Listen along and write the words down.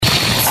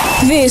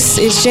This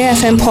is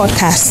JFM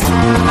Podcast.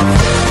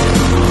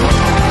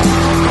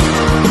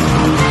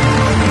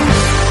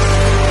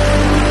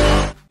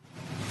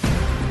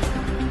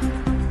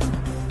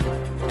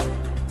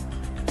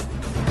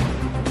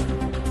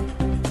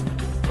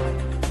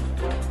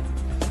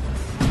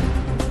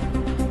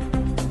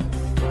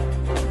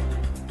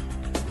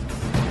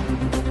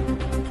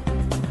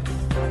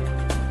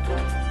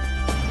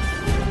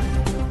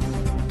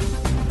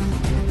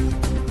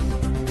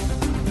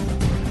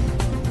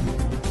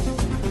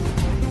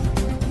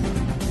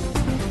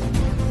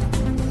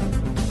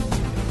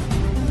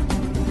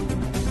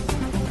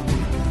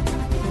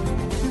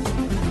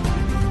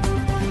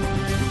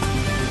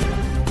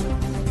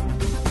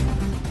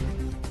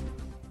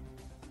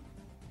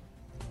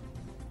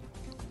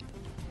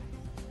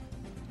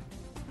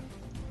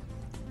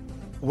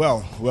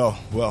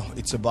 Well,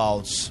 it's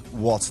about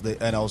what the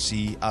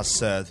NLC has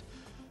said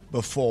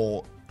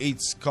before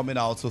it's coming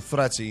out to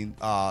threaten,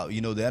 the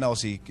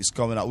NLC is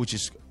coming out,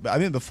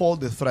 before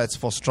the threats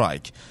for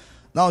strike.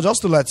 Now,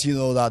 just to let you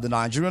know that the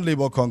Nigerian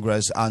Labour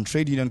Congress and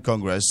Trade Union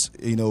Congress,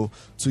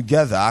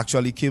 together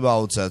actually came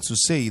out to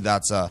say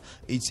that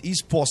it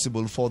is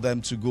possible for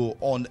them to go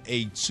on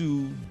a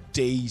 2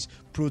 days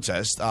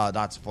protest.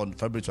 That's from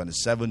February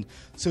 27th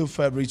till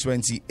February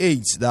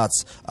 28th.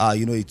 That's, a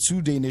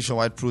 2-day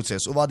nationwide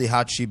protest over the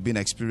hardship being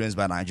experienced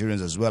by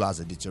Nigerians as well as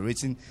a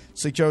deteriorating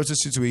security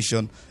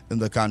situation in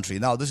the country.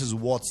 Now, this is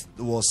what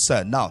was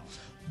said. Now,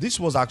 this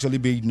was actually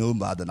made known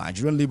by the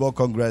Nigerian Labour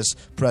Congress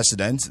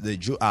president,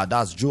 that's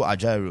Joe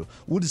Ajaero,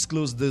 who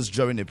disclosed this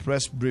during a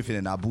press briefing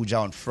in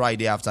Abuja on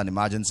Friday after an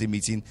emergency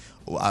meeting,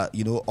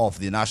 of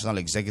the National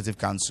Executive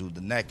Council,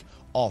 the neck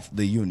of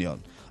the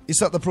union. He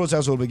said the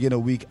protest will begin a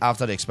week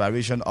after the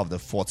expiration of the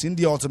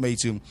 14-day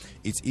ultimatum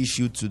it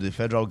issued to the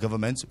federal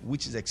government,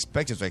 which is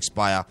expected to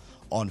expire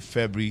on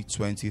February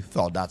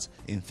 23rd. That's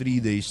in 3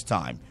 days'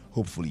 time,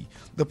 hopefully.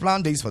 The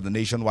planned dates for the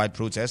nationwide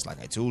protest,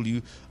 like I told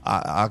you,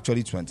 are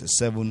actually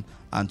 27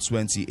 and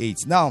 28.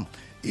 Now,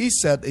 he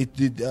said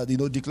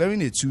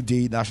declaring a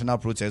 2-day national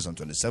protest on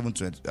 27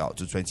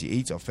 to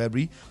 28 of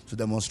February to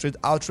demonstrate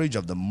outrage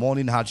of the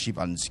mourning hardship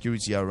and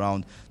insecurity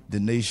around the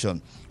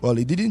nation. Well,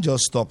 it didn't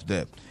just stop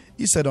there.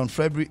 He said on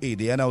February 8,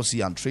 the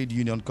NLC and Trade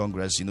Union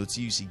Congress,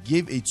 TUC,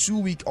 gave a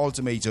 2-week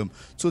ultimatum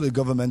to the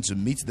government to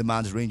meet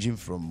demands ranging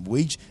from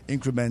wage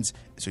increments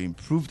to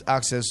improved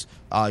access,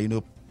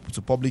 to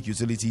public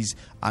utilities,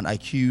 and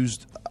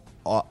accused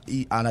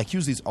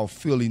it of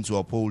failing to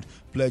uphold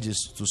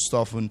pledges to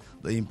soften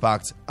the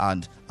impact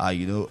and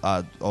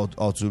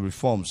or to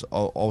reforms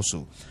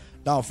also.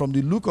 Now, from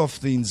the look of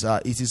things,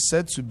 it is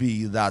said to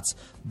be that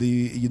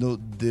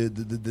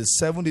the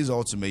 7 days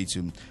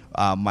ultimatum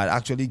might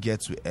actually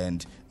get to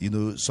end,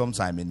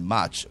 sometime in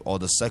March or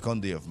the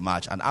second day of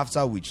March, and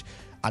after which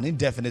an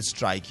indefinite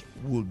strike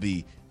will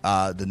be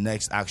the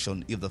next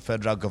action if the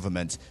federal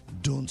government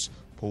don't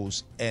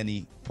pose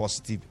any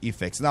positive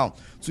effects. Now,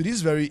 to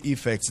these very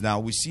effects, now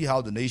we see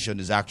how the nation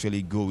is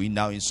actually going.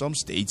 Now, in some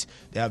states,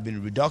 there have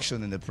been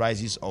reduction in the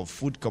prices of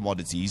food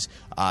commodities,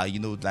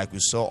 like we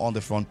saw on the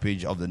front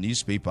page of the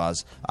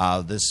newspapers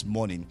this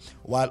morning.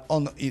 While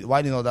on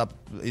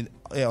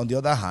the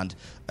other hand,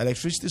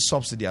 electricity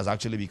subsidy has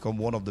actually become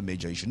one of the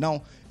major issues.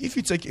 Now, if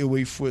you take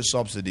away fuel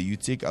subsidy, you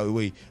take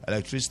away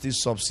electricity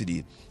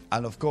subsidy,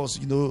 and of course,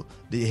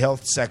 the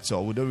health sector,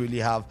 we don't really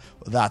have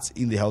that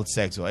in the health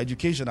sector.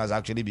 Education has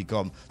actually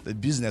become the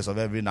business of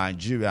every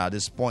Nigerian at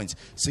this point.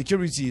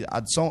 Security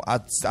at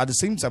the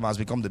same time has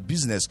become the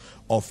business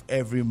of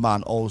every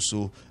man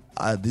also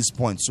at this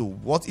point. So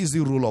what is the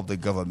role of the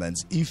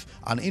government? If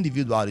an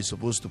individual is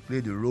supposed to play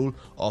the role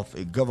of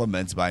a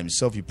government by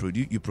himself, you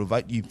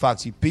provide, in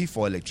fact, you pay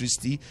for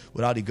electricity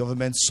without the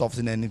government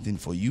softening anything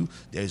for you.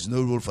 There is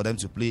no role for them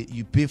to play.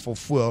 You pay for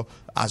fuel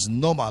as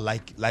normal,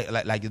 like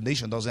the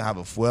nation doesn't have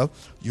a fuel.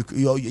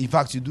 In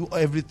fact, you do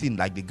everything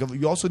like the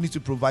government. You also need to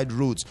provide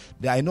roads.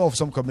 I know of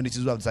some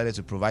communities who have decided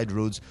to provide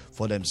roads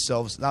for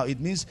themselves. Now, it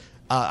means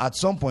at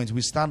some point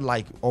we still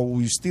like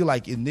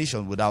a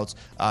nation without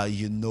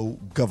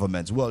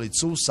government. Well,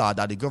 it's so sad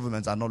that the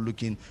governments are not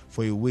looking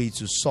for a way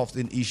to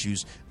soften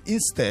issues.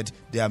 Instead,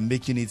 they are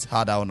making it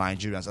harder on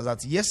Nigerians. As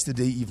at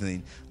yesterday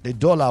evening, the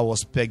dollar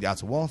was pegged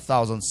at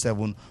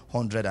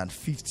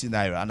 1,750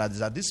 naira, and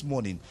at this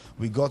morning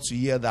we got to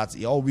hear that,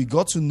 or we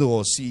got to know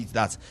or see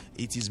that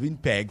it is being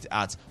pegged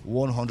at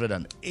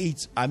 1,800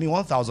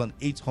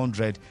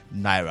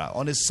 naira.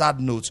 On a sad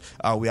note,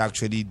 we're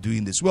actually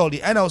doing this. Well, the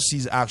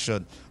NLC's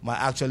action might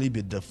actually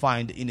be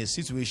defined in a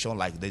situation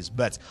like this,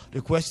 but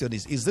the question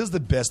is this the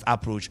best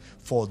approach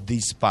for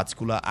this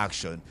particular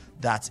action?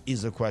 That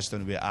is the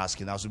question we're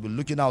asking. Now, so we're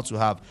looking out to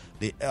have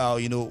the,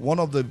 one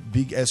of the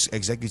biggest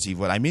executive.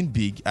 Well, I mean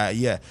big.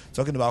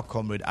 Talking about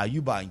Comrade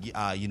Ayuba.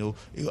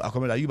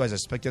 Comrade Ayuba is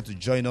expected to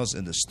join us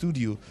in the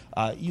studio.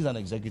 He's an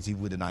executive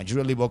with the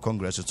Nigerian Labour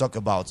Congress to talk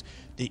about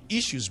the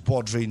issues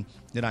bordering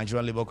the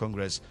Nigerian Labour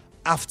Congress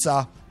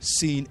after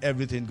seeing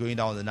everything going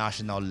down on the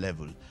national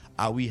level.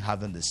 Are we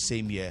having the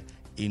same year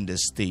in the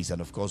states?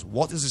 And of course,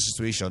 what is the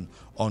situation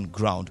on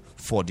ground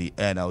for the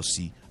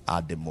NLC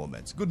at the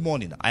moment. Good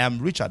morning. I am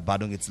Richard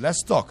Badung. It's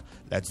Let's Talk.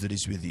 Let's do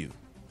this with you.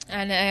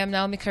 And I am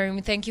Naomi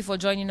Karim. Thank you for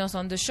joining us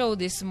on the show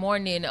this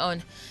morning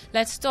on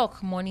Let's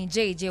Talk Morning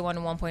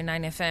J101.9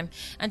 FM.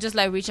 And just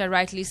like Richard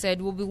rightly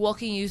said, we'll be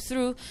walking you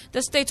through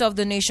the state of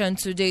the nation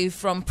today,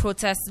 from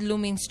protests,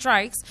 looming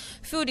strikes,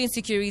 food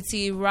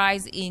insecurity,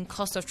 rise in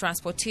cost of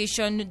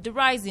transportation, the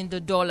rise in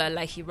the dollar,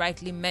 like he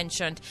rightly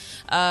mentioned,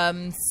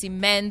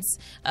 cement,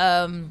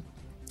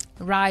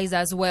 rise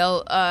as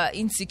well,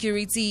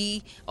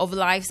 insecurity of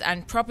lives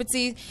and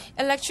property,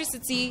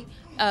 electricity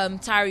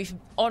tariff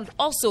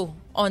also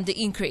on the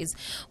increase.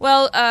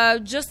 Well,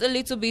 just a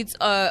little bit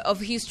of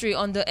history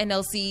on the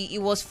NLC. It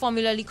was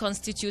formally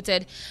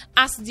constituted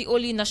as the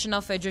only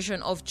national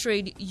federation of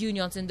trade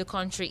unions in the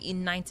country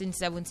in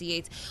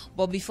 1978.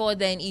 But before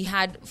then, it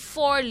had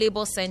 4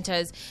 labor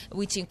centers,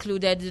 which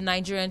included the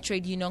Nigerian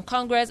Trade Union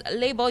Congress,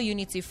 Labour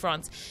Unity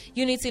Front,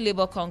 Unity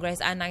Labour Congress,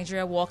 and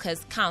Nigeria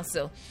Workers'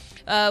 Council.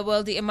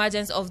 Well, the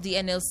emergence of the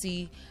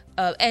NLC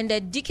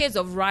ended decades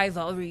of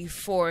rivalry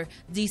for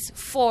these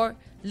 4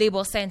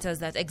 labor centers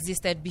that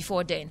existed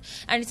before then.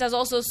 And it has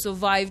also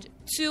survived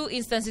 2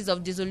 instances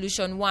of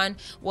dissolution. One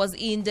was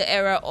in the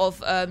era of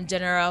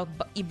General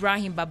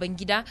Ibrahim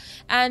Babangida,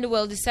 and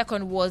well, the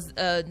second was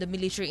the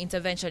military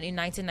intervention in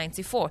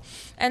 1994.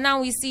 And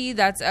now we see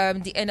that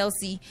the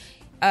NLC,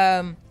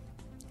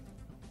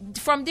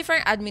 from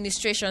different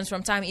administrations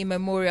from time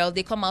immemorial,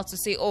 they come out to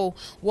say, oh,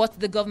 what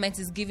the government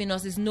is giving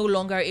us is no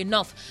longer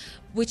enough,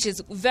 which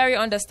is very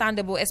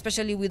understandable,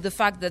 especially with the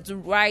fact that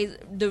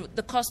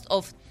the cost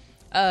of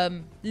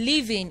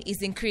living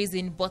is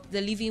increasing, but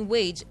the living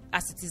wage,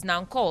 as it is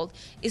now called,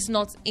 is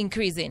not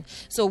increasing.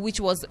 So, which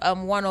was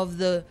one of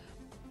the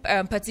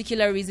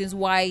particular reasons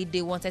why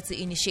they wanted to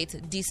initiate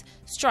this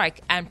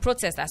strike and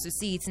protest, as we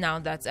see it now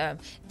that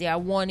their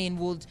warning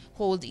would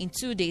hold in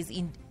 2 days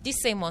in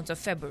this same month of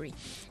February.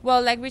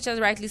 Well, like Richard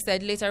rightly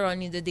said, later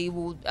on in the day,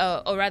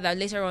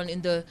 later on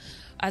in the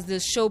as the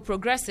show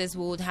progresses,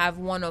 we would have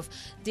one of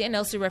the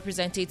NLC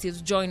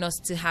representatives join us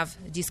to have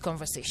this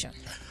conversation.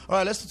 All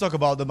right, let's talk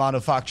about the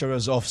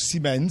manufacturers of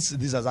cement.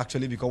 This has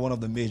actually become one of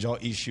the major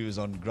issues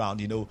on ground.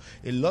 You know,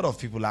 a lot of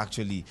people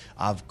actually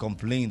have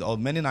complained, or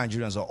many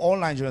Nigerians, or all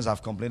Nigerians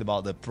have complained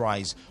about the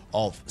price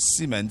of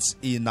cement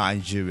in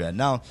Nigeria.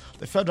 Now,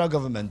 the federal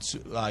government,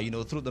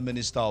 through the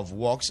Minister of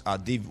Works,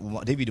 David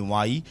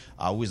Umahi,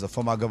 who is the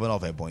former governor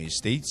of Ebonyi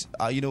State,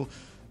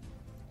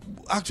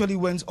 actually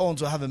went on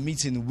to have a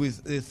meeting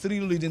with the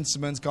 3 leading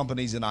cement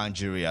companies in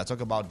Nigeria. I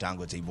talk about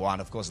Dangote,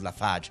 and of course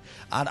Lafarge.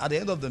 And at the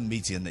end of the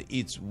meeting,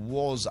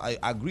 I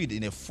agreed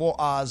in a 4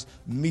 hours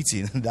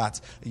meeting that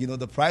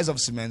the price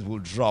of cement will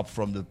drop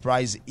from the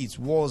price it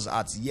was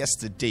at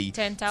yesterday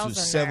 10,000 to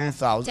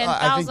 7,000.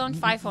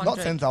 10,500. Not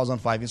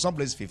 10,500. In some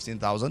places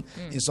 15,000.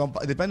 In some,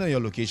 depending on your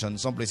location, in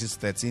some places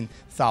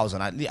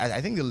 13,000. I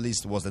think the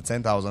list was the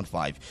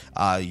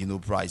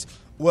 10,500 price.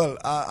 Well,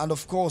 and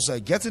of course,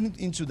 getting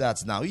into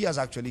that now, he has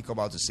actually come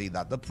out to say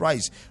that the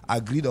price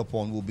agreed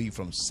upon will be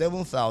from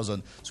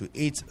 7,000 to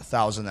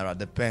 8,000 naira,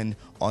 depend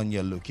on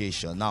your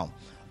location. Now,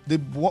 the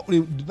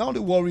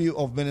worry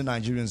of many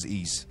Nigerians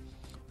is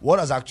what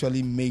has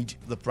actually made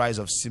the price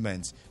of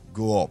cement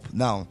go up.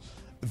 Now,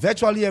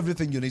 virtually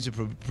everything you need to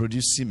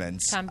produce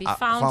cement can be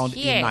found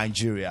here in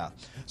Nigeria.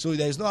 So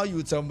there's no how you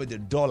would tell me the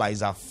dollar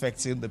is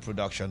affecting the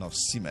production of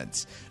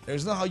cement.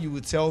 There's no how you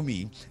would tell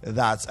me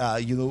that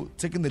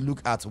taking a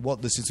look at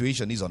what the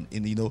situation is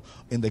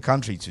in the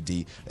country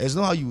today. There's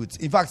no how you would.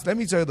 In fact, let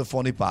me tell you the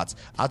funny part.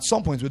 At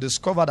some point, we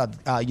discovered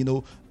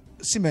that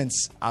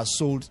cements are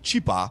sold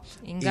cheaper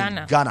in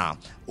Ghana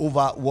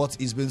over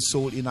what is being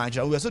sold in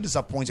Nigeria. We were so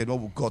disappointed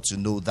when we got to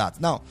know that.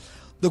 Now,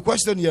 the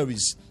question here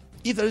is,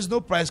 if there is no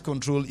price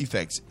control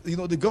effect,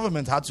 the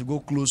government had to go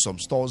close some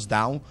stores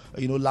down,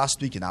 last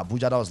week in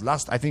Abuja. That was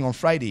on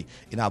Friday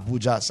in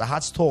Abuja.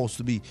 Sahat stores,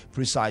 to be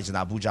precise, in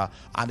Abuja.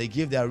 And they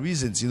gave their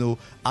reasons,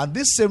 and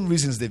these same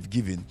reasons they've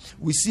given,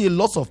 we see a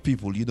lot of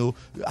people,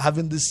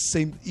 having these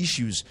same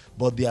issues,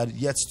 but they are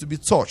yet to be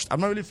touched. I'm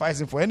not really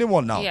fighting for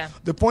anyone now. Yeah.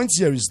 The point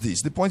here is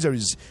this. The point here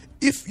is,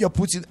 if you're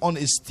putting on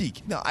a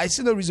stick, now I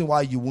see no reason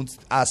why you won't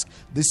ask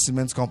these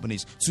cement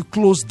companies to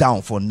close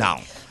down for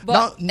now.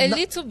 But a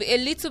little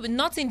bit,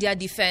 not in their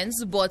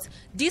defense, but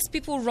these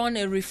people run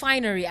a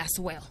refinery as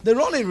well. They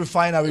run a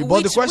refinery,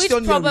 but the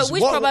question here is,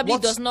 which probably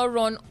does not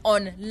run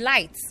on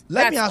lights.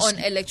 On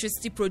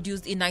electricity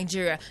produced in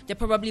Nigeria. They're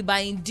probably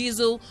buying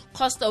diesel,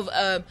 cost of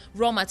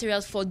raw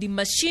materials for the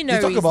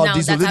machineries now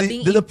diesel. that are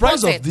being Did the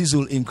price imported. of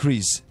diesel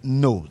increase?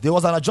 No. There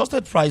was an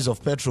adjusted price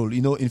of petrol,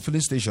 in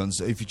filling stations,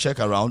 if you check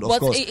around, of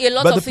course. A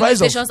lot of filling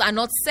stations are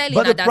not selling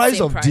at that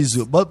same price.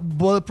 Diesel, but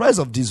the price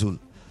of diesel,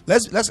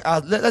 let's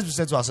be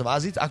said to ourselves,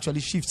 has it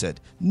actually shifted?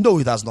 No,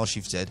 it has not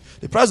shifted.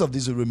 The price of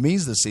diesel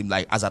remains the same,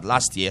 like as at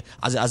last year,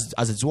 as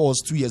it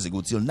was 2 years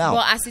ago till now.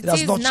 Well, as it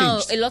has is not now,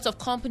 changed. a lot of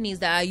companies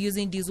that are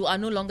using diesel are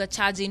no longer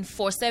charging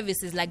for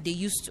services like they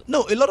used to.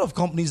 No, a lot of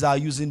companies that are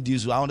using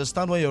diesel. I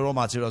understand when your raw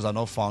materials are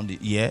not found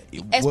here,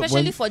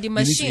 especially for the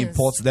machines. You need to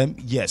import them.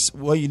 Yes,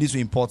 when you need to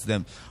import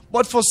them.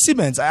 But for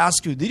cement, I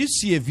ask you, did you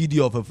see a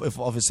video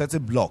of a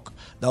certain block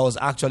that was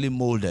actually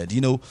molded?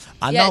 And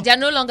Yeah, now they're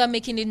no longer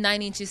making it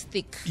 9 inches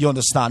thick. you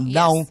understand. Yes.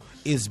 Now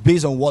it's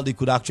based on what they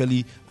could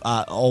actually,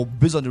 or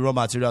based on the raw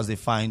materials they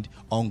find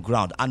on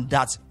ground, and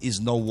that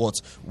is not what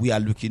we are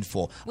looking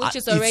for. Which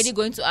is already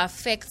going to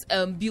affect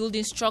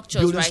building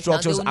structures. Building right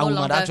structures, now. and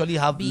we might actually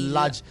have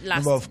large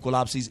number of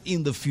collapses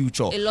in the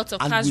future. A lot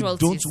of and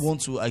casualties. we don't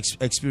want to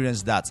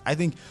experience that. I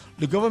think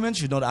the government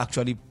should not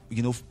actually,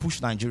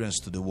 push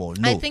Nigerians to the wall.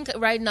 No. I think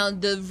right now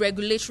the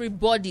regulatory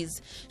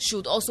bodies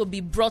should also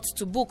be brought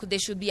to book. They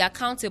should be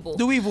accountable.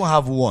 Do we even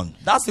have one?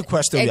 That's the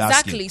question we're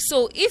asking. Exactly.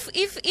 So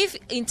if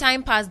in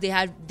time past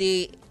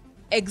they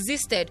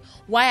existed,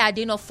 why are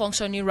they not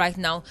functioning right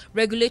now?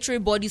 Regulatory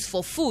bodies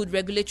for food,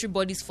 regulatory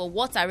bodies for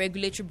water,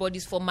 regulatory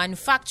bodies for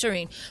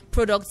manufacturing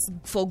products,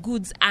 for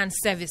goods and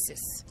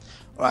services.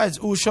 All right,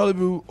 we shall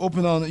be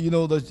open on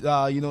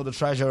the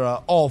treasurer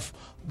of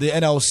the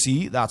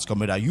NLC, that's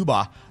Comrade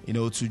Ayuba,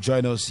 to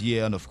join us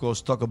here and of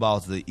course talk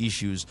about the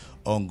issues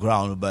on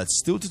ground. But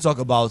still to talk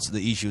about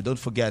the issue, don't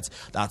forget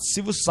that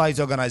civil society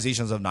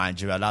organizations of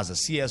Nigeria, that's the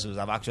CSOs,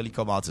 have actually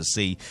come out to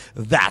say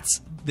that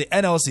the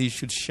NLC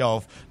should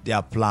shelve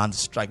their planned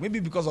strike.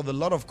 Maybe because of a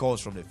lot of calls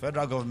from the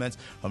federal government,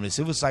 from the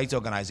civil society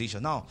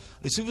organization. Now,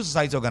 the civil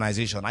society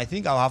organization, I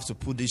think I'll have to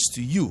put this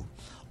to you.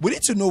 We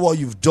need to know what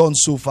you've done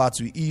so far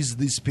to ease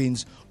these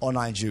pains on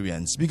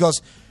Nigerians,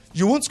 because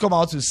you won't come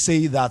out to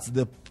say that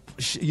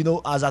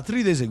as of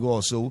 3 days ago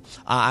or so,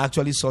 I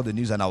actually saw the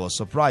news and I was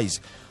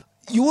surprised.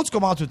 You won't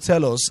come out to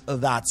tell us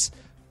that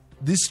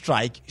this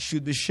strike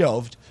should be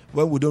shelved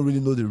when we don't really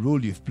know the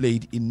role you've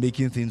played in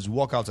making things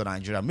work out in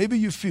Nigeria. Maybe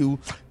you feel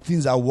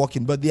things are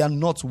working, but they are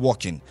not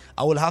working.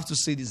 I will have to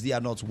say this, they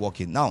are not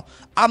working. Now,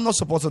 I'm not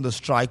supporting the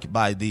strike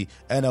by the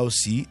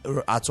NLC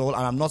at all,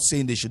 and I'm not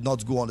saying they should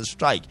not go on the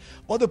strike.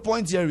 But the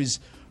point here is,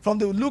 from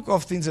the look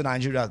of things in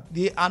Nigeria,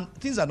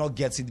 things are not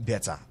getting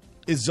better.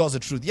 It's just the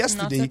truth.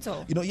 Yesterday,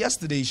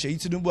 Sheyi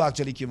Tinubu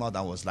actually came out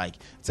and was like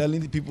telling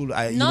the people,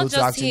 not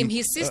just him,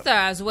 his sister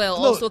as well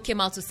also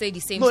came out to say the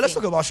same thing. No, let's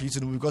talk about Sheyi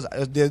Tinubu, because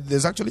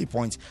there's actually a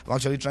point I'm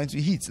actually trying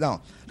to hit.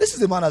 Now, this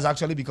is a man who has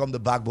actually become the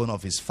backbone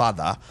of his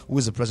father, who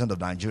is the president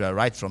of Nigeria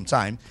right from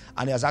time,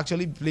 and he has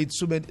actually played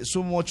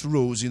so much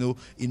roles, in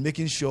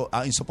making sure,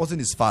 in supporting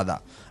his father.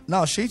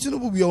 Now, Sheyi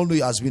Tinubu, we all know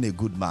he has been a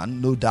good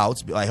man, no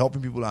doubt, by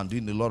helping people and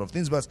doing a lot of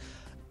things. But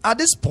at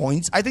this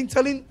point, I think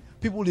telling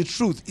people the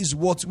truth is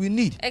what we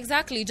need.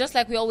 Exactly. Just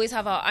like we always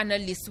have our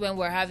analysts when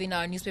we're having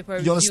our newspaper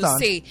You reviews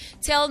understand? say,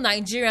 tell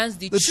Nigerians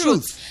the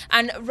truth.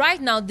 And right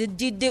now, the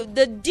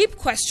deep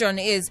question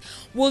is,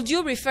 would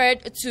you refer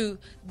to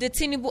the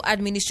Tinubu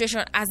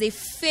administration as a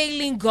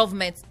failing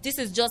government? This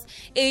is just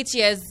 8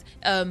 years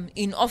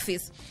in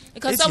office.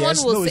 Because 8 someone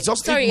years? will No, say, it's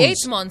just sorry, 8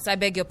 months. 8 months, I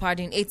beg your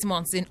pardon, 8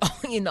 months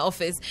in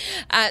office.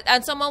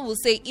 And someone will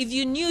say, if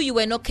you knew you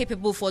were not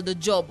capable for the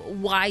job,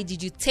 why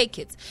did you take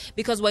it?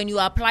 Because when you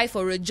apply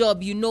for a job,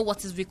 you know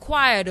what is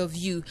required of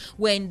you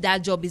when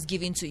that job is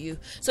given to you.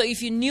 So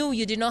if you knew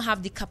you did not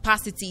have the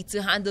capacity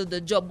to handle the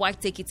job, why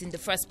take it in the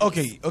first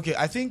place? Okay.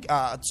 I think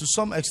to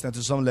some extent,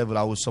 to some level,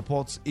 I would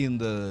support in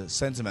the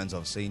sentiment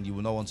of saying you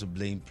will not want to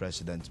blame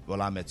President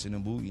Bola Ahmed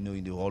Tinubu,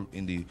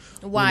 in the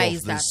Why whole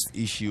is of this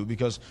issue,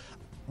 because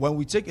when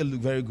we take a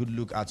very good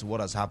look at what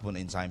has happened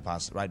in time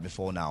past, right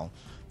before now,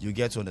 you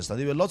get to understand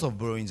there were a lot of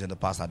borrowings in the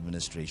past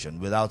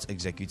administration without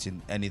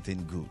executing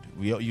anything good.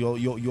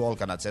 You all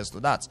can attest to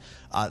that.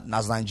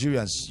 As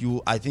Nigerians,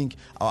 I think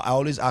I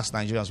always ask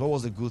Nigerians, what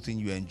was the good thing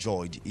you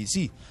enjoyed? You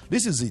see,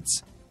 this is it.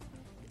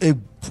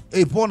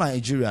 A poor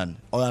Nigerian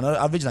or an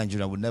average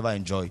Nigerian would never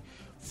enjoy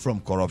from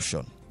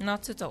corruption.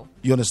 Not at all.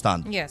 You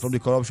understand? Yes. From the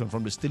corruption,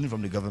 from the stealing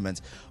from the government.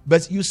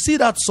 But you see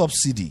that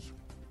subsidy,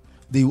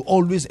 they will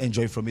always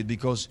enjoy from it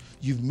because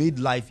you've made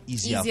life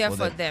easier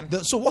for them.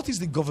 So what is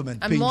the government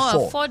And paying more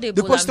for? affordable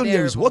The question and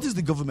here is, bearable. what is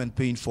the government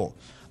paying for?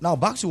 Now,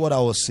 back to what I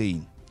was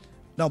saying.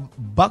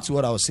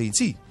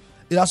 See,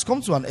 it has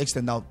come to an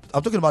extent now.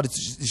 I'm talking about the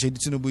Sheyi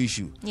Tinubu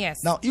issue.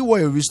 Yes. Now, he wore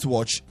a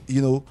wristwatch,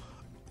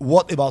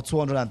 what about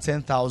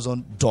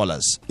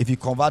 $210,000? If you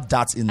convert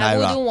that in I naira,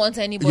 wouldn't want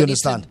anybody you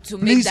understand? to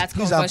make that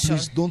conversion.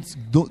 Please don't For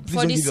don't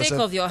the give sake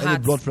yourself of your any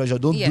heart. blood pressure.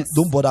 Don't Yes.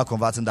 bother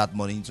converting that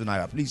money into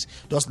naira. Please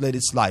just let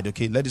it slide.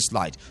 Okay, let it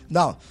slide.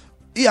 Now,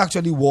 he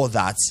actually wore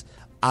that,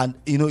 and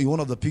in one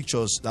of the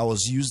pictures that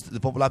was used, the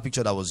popular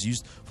picture that was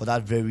used for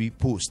that very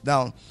post.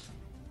 Now,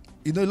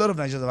 a lot of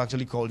Nigerians have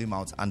actually called him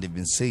out, and they've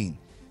been saying,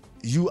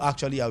 you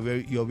actually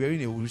you're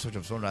wearing a wristwatch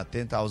of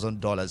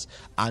 $210,000,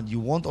 and you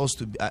want us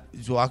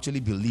to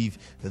actually believe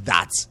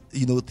that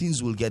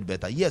things will get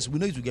better. Yes, we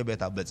know it will get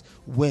better, but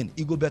when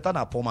it go better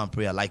than poor man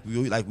prayer, like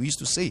we used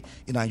to say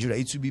in Nigeria,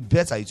 it will be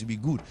better, it will be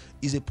good.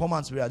 It's a poor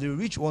man's prayer. The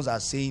rich ones are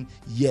saying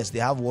yes, they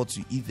have what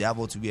to eat, they have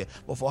what to wear,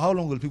 but for how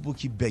long will people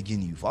keep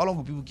begging you? For how long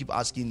will people keep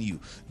asking you,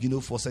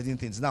 for certain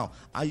things? Now,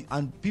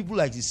 and people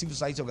like the civil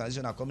society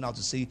organization are coming out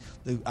to say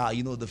the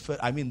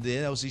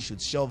NLC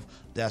should shelve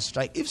their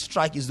strike. If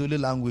strike is the only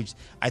only language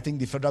I think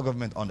the federal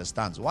government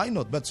understands. Why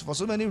not? But for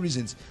so many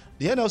reasons,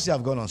 the NLC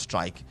have gone on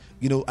strike.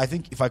 I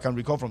think if I can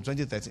recall from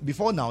 2013,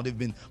 before now, they've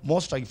been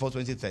more strike before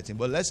 2013.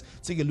 But let's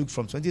take a look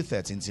from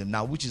 2013 till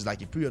now, which is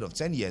like a period of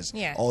 10 years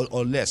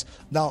or less.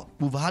 Now,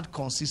 we've had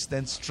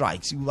consistent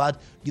strikes. We've had,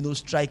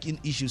 striking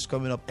issues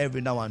coming up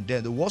every now and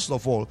then. The worst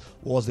of all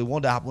was the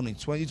one that happened in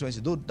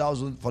 2020. Though that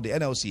was for the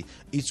NLC,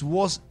 it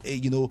was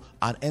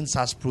an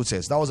NSAS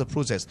protest. That was a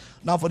protest.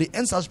 Now, for the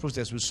NSAS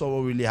protest, we saw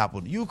what really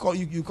happened. You call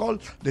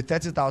the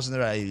 30,000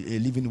 naira a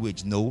living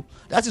wage? No,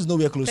 that is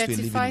nowhere close to a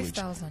living wage.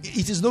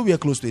 It is nowhere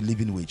close to a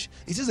living wage.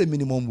 It is a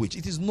minimum wage.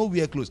 It is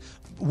nowhere close.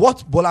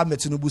 What Bola Ahmed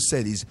Tinubu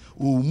said is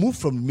we will move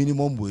from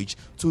minimum wage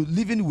to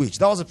living wage.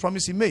 That was a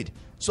promise he made.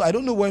 So I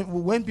don't know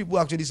when people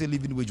actually say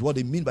living wage, what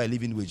they mean by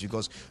living wage,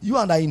 because you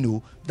and I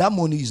know that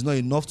money is not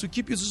enough to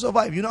keep you to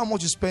survive. You know how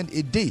much you spend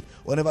a day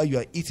whenever you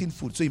are eating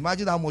food. So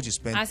imagine how much you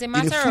spend. As a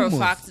matter of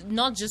fact,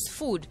 not just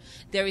food,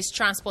 there is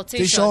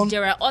transportation.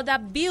 There are other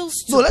bills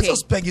to pay. Let's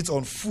just peg it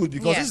on food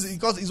because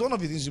it's one of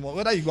the things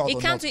whether you go out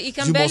or not. It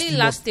can barely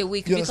last a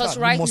week because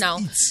right now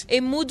a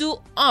mudu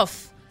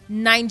of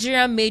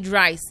Nigerian-made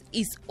rice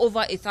is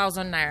over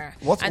 1,000 naira.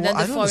 And then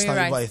the foreign rice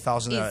over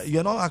 1,000 naira.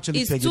 You're not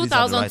actually pegging it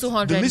at the right.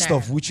 2,200 The list naira.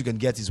 of which you can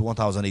get is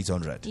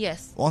 1,800.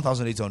 Yes.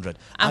 1,800.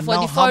 And for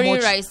the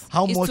foreign rice,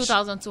 it's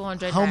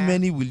 2,200 How naira.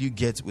 many will you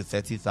get with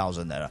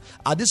 30,000 naira?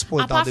 At this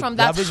point, apart from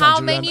that, how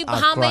many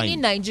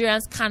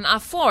Nigerians can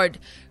afford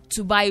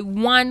to buy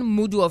one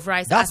mudu of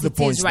rice? That's as the it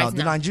point is now. right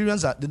The now.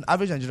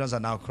 average Nigerians are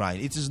now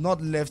crying. It is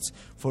not left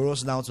for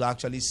us now to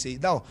actually say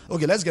now.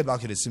 Okay, let's get back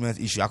to the cement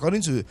issue.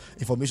 According to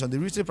information, the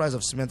retail price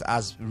of cement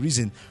has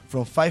risen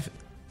from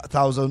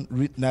 5,000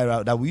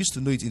 naira that we used to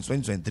know it in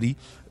 2023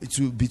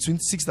 to between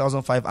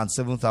 6,500 and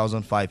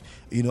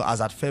 7,500,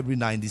 as at February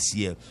 9 this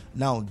year.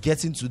 Now,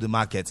 getting to the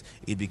market,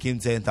 it became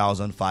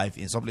 10,500,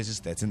 in some places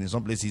 13, in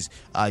some places,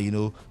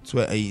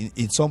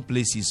 in some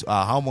places,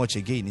 how much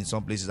again? In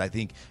some places, I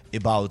think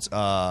about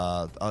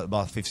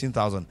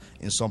 15,000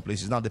 in some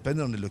places. Now,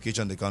 depending on the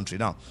location in the country.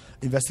 Now,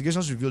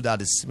 investigations revealed that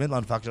the cement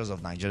manufacturers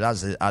of Nigeria,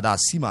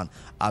 that's CMAN,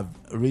 have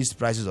raised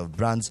prices of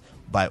brands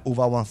by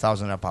over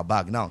 1,000 naira per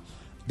bag. Now,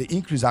 the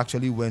increase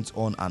actually went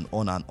on and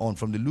on and on.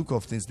 From the look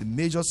of things, the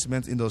major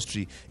cement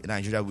industry in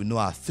Nigeria we know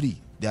are three.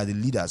 They are the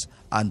leaders,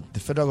 and the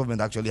federal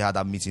government actually had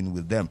a meeting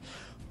with them.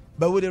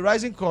 But with the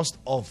rising cost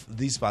of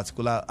this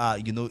particular,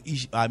 of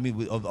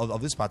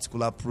this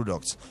particular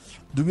product,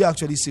 do we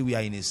actually say we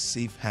are in a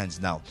safe hands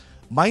now?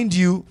 Mind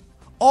you,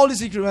 all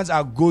these increments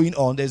are going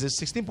on. There's a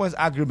 16-point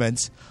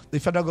agreement the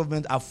federal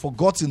government have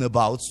forgotten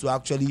about to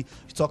actually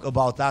talk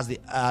about. That's the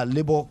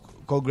Labour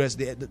Congress,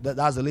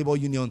 that's the labor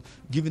union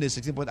giving a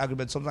 16-point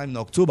agreement sometime in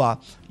October,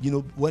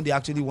 when they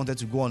actually wanted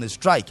to go on a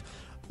strike.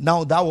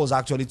 Now, that was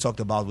actually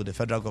talked about with the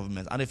federal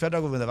government, and the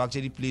federal government have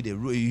actually played a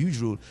huge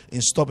role in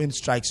stopping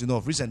strikes,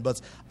 of recent. But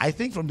I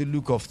think from the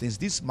look of things,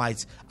 this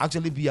might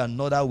actually be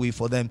another way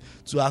for them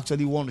to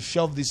actually want to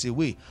shove this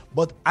away.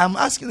 But I'm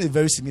asking a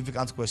very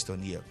significant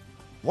question here.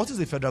 What is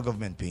the federal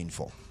government paying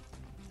for?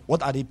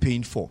 What are they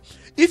paying for?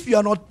 If you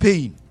are not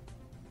paying,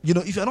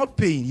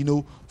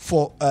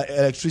 for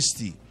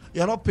electricity,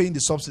 you're not paying the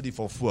subsidy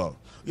for fuel.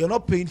 You're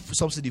not paying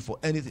subsidy for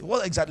anything.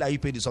 What exactly are you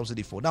paying the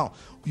subsidy for? Now,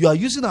 you are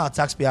using our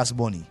taxpayers'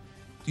 money,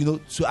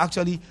 to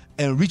actually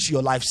enrich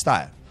your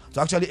lifestyle, to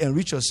actually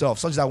enrich yourself,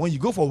 such that when you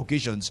go for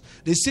occasions,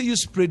 they say you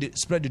spread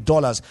the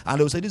dollars, and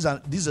they will say this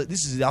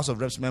is the House of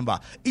Reps member.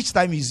 Each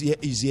time he's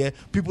here,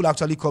 people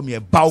actually come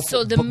here, bow.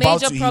 So the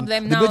major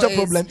problem now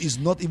is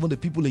not even the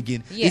people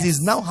again. Yes. It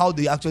is now how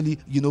they actually,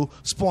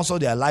 sponsor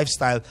their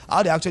lifestyle,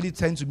 how they actually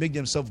tend to make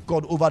themselves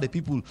God over the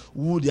people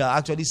who they are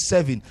actually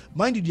serving.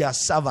 Mind you, they are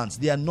servants.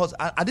 They are not.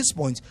 At this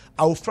point,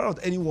 I will frown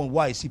at anyone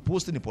why is he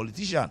posting a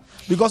politician,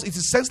 because it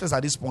is senseless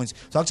at this point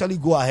to actually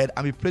go ahead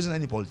and be praising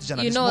any politician.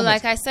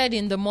 Like I said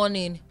in the morning,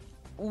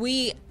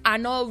 we are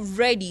not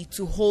ready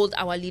to hold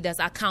our leaders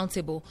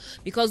accountable,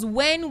 because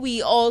when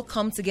we all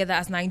come together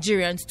as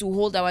Nigerians to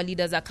hold our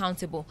leaders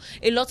accountable,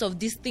 a lot of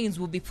these things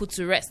will be put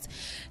to rest.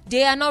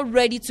 They are not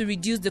ready to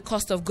reduce the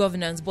cost of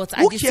governance, but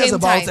at the same time, who cares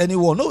about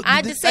anyone? No,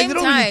 at the same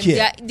time,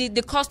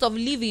 the cost of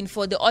living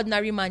for the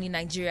ordinary man in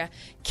Nigeria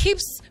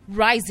keeps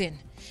rising.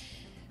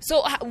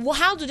 So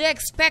how do they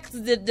expect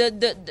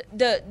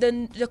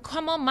the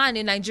common man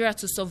in Nigeria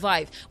to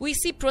survive? We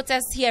see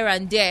protests here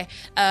and there.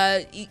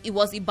 It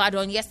was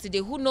Ibadan yesterday.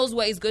 Who knows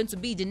where it's going to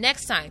be the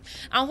next time?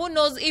 And who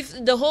knows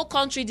if the whole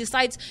country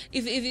decides,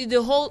 if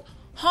the whole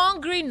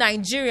hungry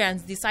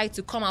Nigerians decide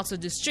to come out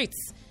of the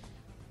streets?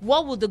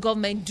 What will the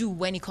government do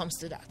when it comes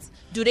to that?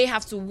 Do they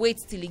have to wait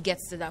till it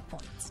gets to that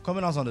point?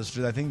 Coming out on the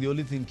street, I think the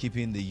only thing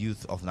keeping the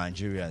youth of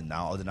Nigeria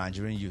now, or the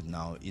Nigerian youth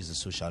now, is the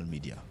social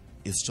media.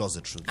 It's just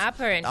the truth.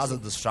 Apparently. That's a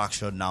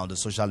distraction now, the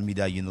social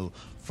media,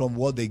 from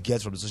what they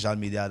get from the social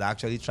media, they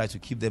actually try to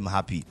keep them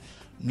happy.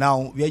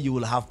 Now, where you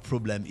will have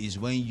problem is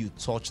when you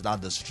touch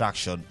that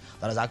distraction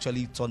that has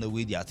actually turned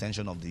away the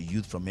attention of the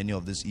youth from many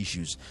of these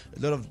issues. A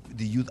lot of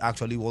the youth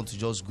actually want to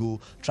just go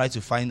try to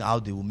find how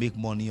they will make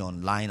money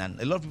online, and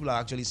a lot of people are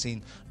actually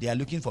saying they are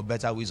looking for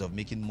better ways of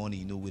making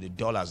money, with the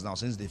dollars now,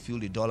 since they feel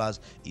the dollars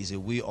is a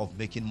way of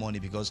making money,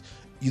 because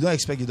you don't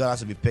expect the dollars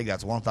to be pegged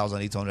at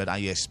 1,800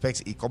 and you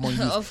expect a common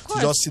youth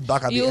to just sit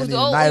back at the end in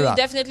naira. You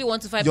definitely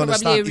want to find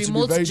probably a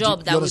remote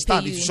job that will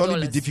pay you It surely in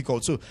be dollars.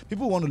 difficult. So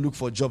people want to look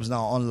for jobs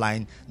now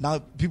online. Now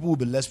people will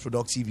be less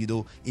productive,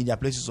 in their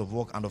places of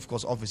work and of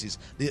course offices.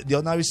 The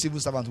ordinary civil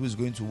servant who is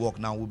going to work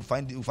now will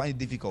find it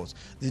difficult.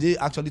 Did they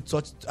actually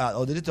touch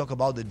or did they talk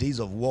about the days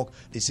of work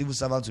the civil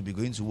servants will be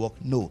going to work?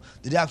 No.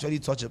 Did they actually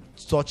touch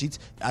it?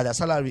 Are their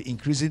salary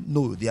increasing?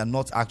 No, they are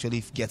not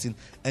actually getting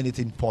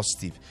anything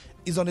positive.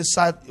 It's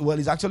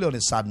actually on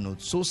a sad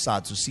note. So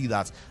sad to see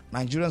that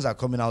Nigerians are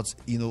coming out,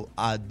 and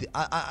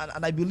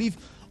I believe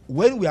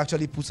when we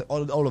actually put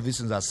all of these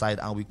things aside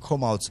and we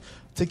come out,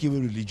 take away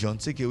religion,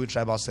 take away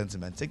tribal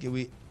sentiment, take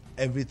away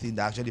everything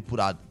that actually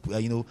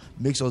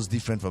makes us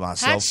different from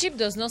ourselves. Hardship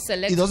does not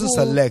select. It doesn't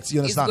select. You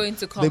understand? Going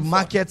to come the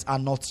markets are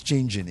not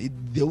changing.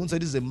 They won't say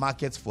this is a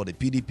market for the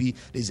PDP.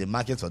 This is a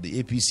market for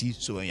the APC.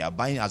 So when you are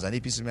buying as an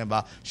APC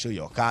member, show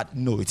your card.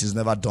 No, it is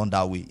never done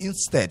that way.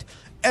 Instead,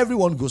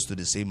 everyone goes to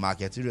the same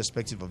market,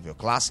 irrespective of your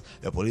class,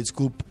 your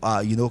political,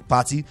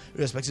 party,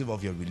 irrespective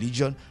of your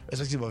religion,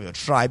 irrespective of your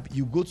tribe.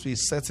 You go to a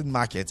certain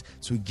market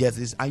to get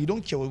this, and you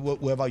don't care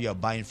whoever you are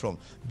buying from,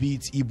 be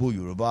it Igbo,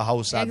 Yoruba,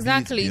 Hausa.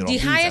 Exactly. The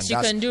highest you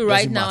can do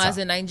right now as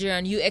a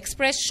Nigerian, you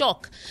express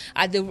shock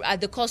at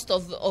the cost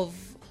of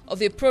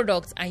a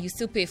product, and you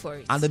still pay for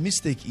it. And the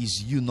mistake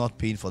is you not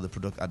paying for the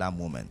product at that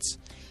moment.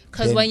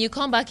 Because when you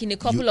come back in a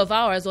couple of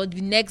hours or the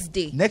next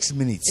day, next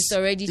minute, it's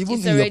already even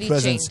it's in already your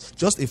presence, changed.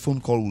 just a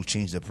phone call will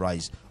change the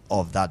price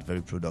of that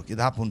very product. It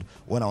happened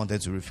when I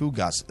wanted to refill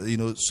gas,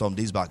 some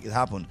days back. It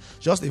happened.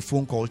 Just a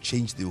phone call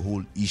changed the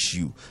whole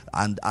issue.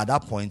 And at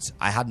that point,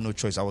 I had no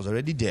choice. I was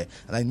already there,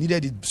 and I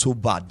needed it so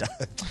bad.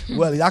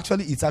 Well,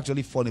 it's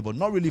actually funny, but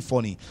not really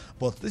funny.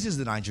 But this is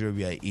the Nigeria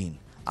we are in.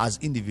 As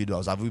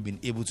individuals, have we been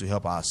able to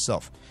help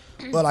ourselves?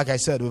 Well, like I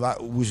said,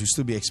 we should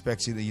still be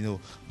expecting, the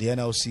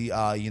NLC,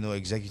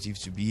 executive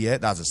to be here.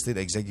 That's a state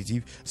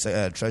executive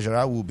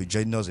treasurer who will be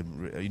joining us,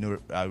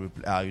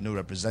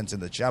 representing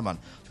the chairman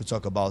to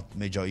talk about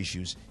major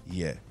issues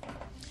here.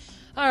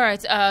 All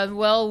right.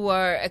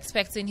 We're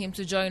expecting him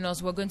to join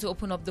us. We're going to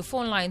open up the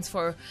phone lines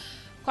for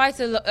quite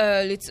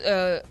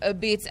a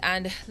bit,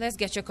 and let's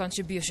get your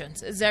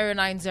contributions.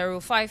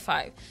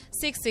 09055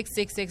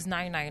 666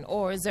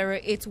 or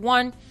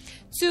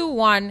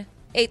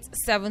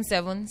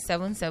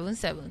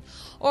 08121877777,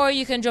 or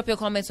you can drop your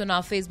comments on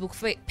our Facebook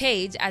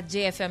page at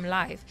JFM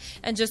Live.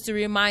 And just to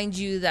remind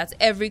you that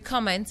every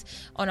comment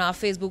on our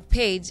Facebook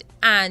page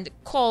and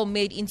call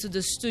made into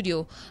the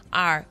studio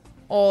are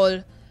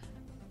all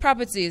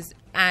properties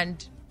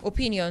and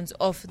opinions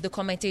of the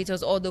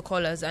commentators or the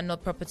callers, and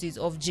not properties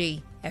of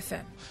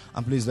JFM.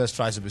 And please, let's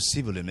try to be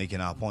civil in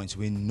making our points.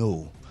 We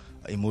know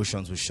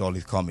emotions will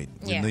surely come in.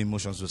 We know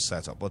emotions will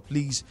set up. But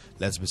please,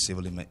 let's be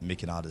civil in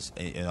making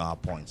our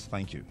points.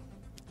 Thank you.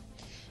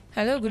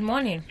 Hello, good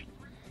morning.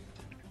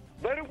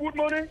 Very good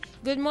morning.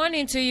 Good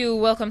morning to you.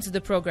 Welcome to the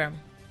program.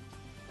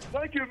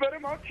 Thank you very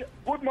much.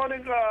 Good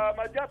morning,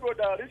 my dear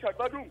brother Richard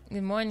Badum.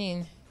 Good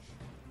morning.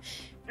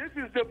 This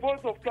is the voice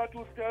of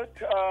Plateau State,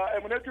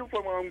 emanating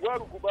from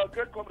Angwaru Kuba,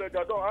 great comrade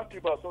Adon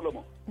Antiba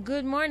Solomon.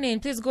 Good morning.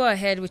 Please go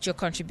ahead with your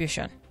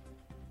contribution.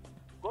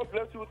 God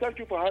bless you. Thank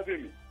you for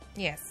having me.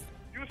 Yes.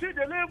 You see,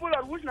 the level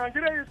at which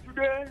Nigeria is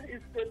today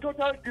is a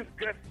total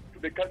disgrace to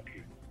the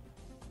country.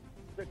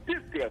 The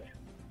disgrace.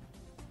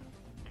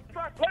 In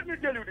fact, let me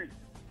tell you this.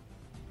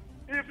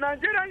 If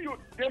Nigerian youth,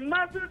 the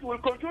masses will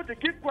continue to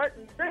keep quiet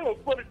in the name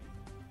of politics,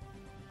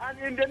 and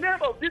in the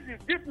name of the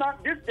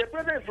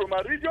president is from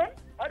a region,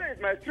 either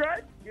it's my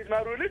tribe, it's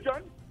my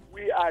religion,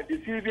 we are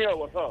deceiving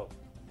ourselves.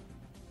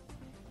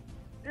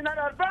 In an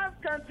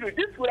advanced country,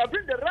 this would have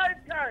been the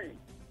right time.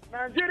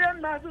 Nigerian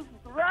masses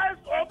rise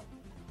up,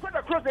 cut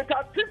across the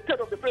certificate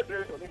of the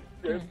federation,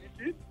 to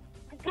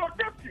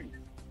protect you.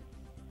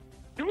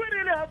 Do we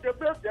really have the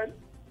president?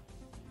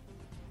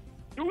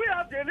 Do we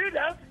have the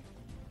leaders?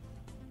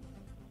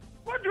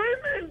 What do you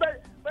mean by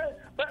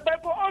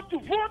for us to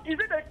vote? Is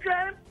it a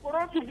crime for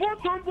us to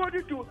vote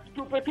somebody to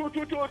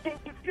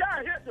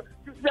spearhead the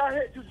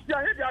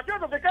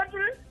affairs of the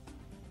country?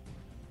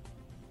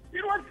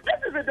 This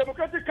is a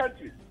democratic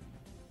country.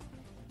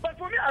 But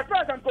for me, as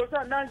far as I'm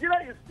concerned,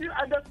 Nigeria is still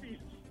under siege.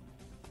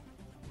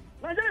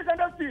 Nigeria is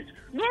under siege.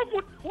 No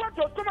food. What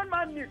does common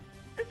man need?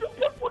 Is to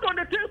put food on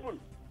the table.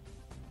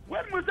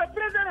 When Mr.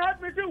 President had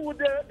meeting with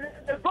the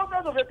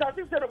governors of the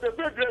 13th state of the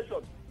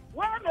Federation,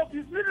 one of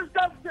his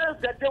ministers says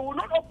that they will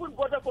not open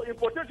border for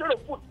importation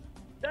of food.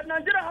 That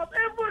Nigeria has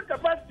every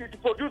capacity to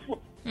produce food.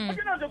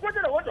 Again, as a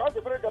question I want to ask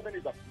the federal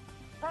minister,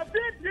 have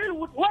they dealt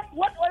with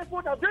what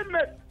effort have they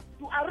made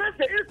to arrest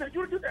the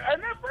insecurity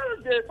and enable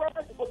the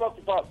property to go back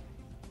to power?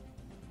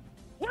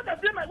 What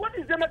is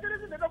the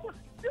mechanism that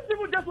these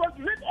people just want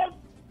to let us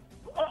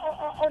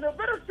on a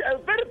very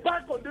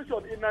bad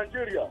condition in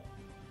Nigeria.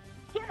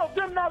 Some of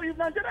them now, if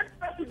Nigeria is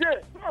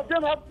today, some of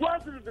them have dual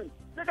citizens.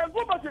 They can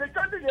go back to the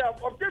country they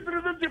have obtained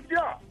citizenship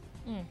there.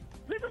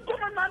 This is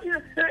common man, he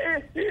is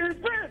paid.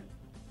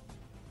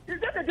 Is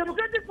that a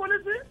democratic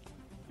policy?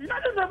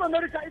 United States of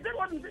America, is that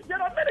what is it?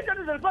 There are many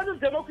countries that practice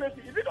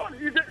democracy. Is it only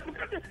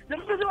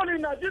democracy only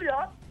in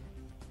Nigeria?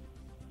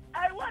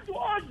 I want to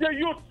urge the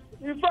youth,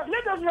 in fact,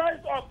 let us rise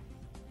up.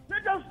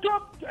 Let us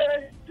stop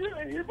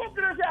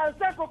hypocrisy and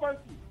psychopathy.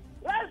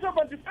 Rise up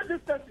and defend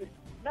this country.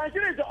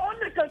 Nigeria is the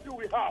only country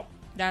we have.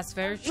 That's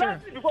very true.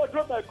 Lastly, before I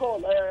drop my call,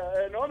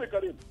 Naomi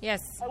Karim,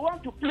 Yes. I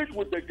want to plead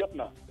with the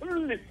governor.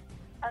 Please,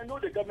 I know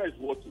the governor is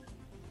working.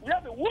 We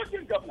have a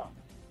working governor.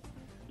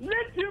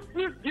 Let him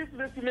please give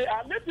listening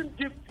and let him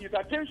give his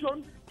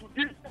attention to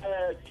this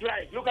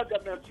strike, local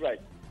government strike.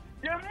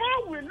 The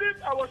more we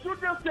leave our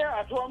children stay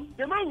at home,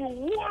 the more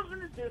we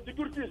worsen the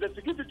security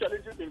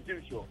challenges in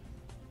future.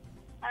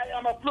 I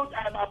am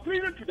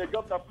appealing to the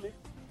governor, please.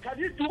 Can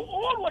you do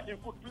all what you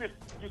could, please,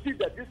 to see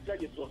that this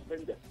strike is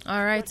suspended?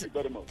 All right. Thank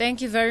you very much.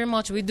 Thank you very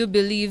much. We do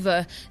believe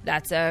that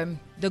the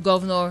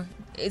governor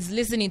is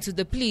listening to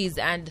the pleas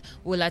and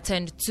will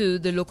attend to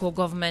the local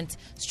government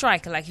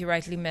strike, like you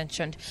rightly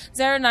mentioned.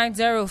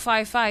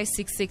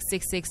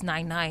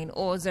 09055666699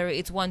 or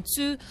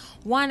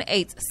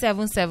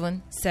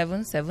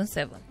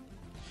 0812-1877777.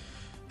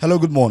 Hello,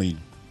 good morning.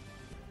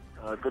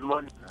 Good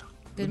morning.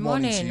 Good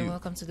morning to morning. you.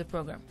 Welcome to the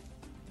program.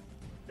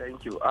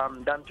 Thank you.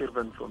 I'm Dan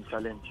Tirvan from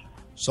Challenge.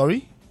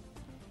 Sorry?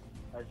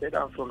 I said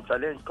I'm from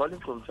Challenge, calling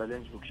from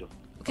Challenge Bookshop.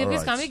 Okay, All please,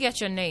 right. can we get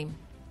your name?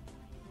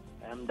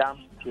 I'm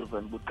Dan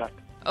Tirvan Butkat.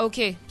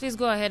 Okay, please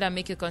go ahead and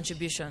make your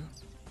contribution.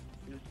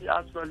 You see,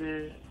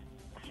 actually,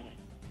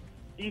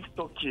 if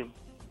talking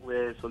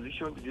were a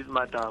solution to this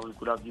matter, we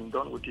could have been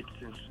done with it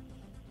since.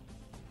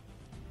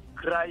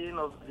 Crying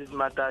of this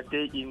matter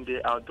day in, day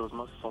out does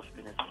not solve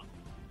anything.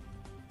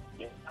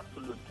 It's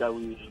absolute that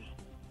we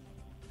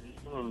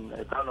in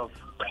a kind of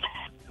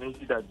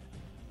community that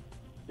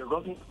the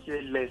government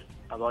care less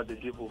about the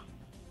people.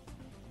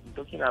 We're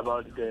talking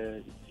about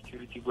the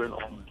security going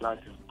on with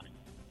Latin.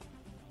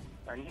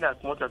 And in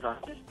as much as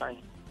at this time,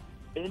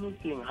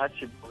 anything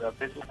hardship we are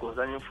facing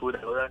concerning food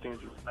and other things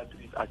is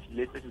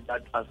related to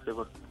that aspect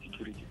of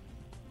security.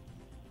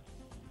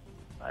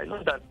 I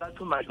know that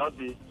Plateau might not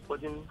be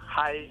exporting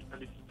high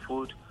quality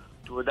food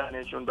to other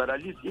nations, but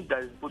at least if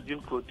there is food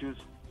being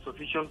produced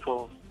sufficient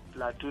for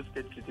Plateau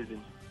state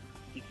citizens,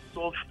 it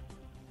solves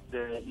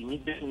the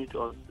immediate need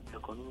of the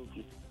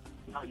community.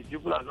 Now, the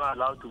people are not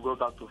allowed to go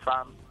back to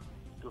farm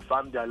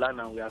their land,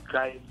 and we are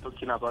crying,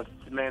 talking about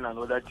cement and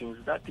other things.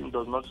 That thing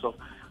does not solve.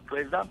 For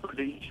example,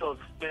 the issue of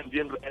cement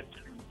being raped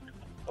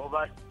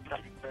over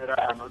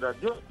and other.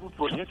 Those who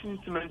producing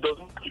cement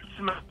doesn't eat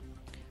cement.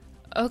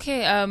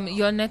 Okay,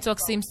 your network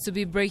seems to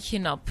be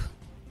breaking up.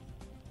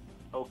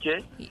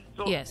 Okay?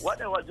 So yes.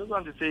 What I just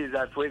want to say is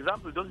that, for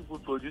example, those people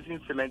producing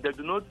cement, they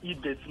do not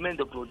eat the cement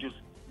they produce.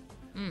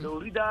 They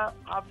will either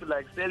have to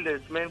sell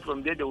the cement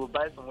from there, they will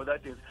buy some other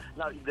things.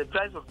 Now, if the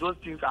price of those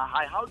things are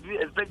high, how do we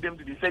expect them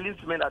to be selling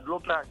cement at low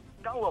price?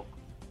 It can't work.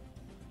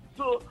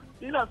 So,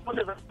 in as much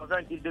as I'm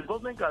concerned, if the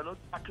government cannot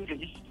tackle the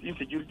issue of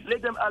insecurity,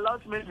 let them allow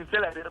cement to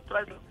sell at the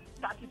price of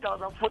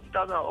 30,000,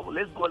 40,000.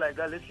 Let's go like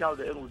that. Let's see how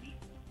the end will be.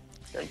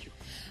 Thank you.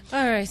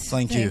 All right.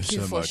 Thank you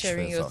so for much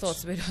sharing for your your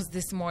thoughts with us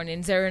this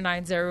morning.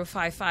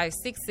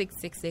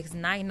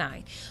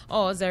 09055666699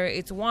 or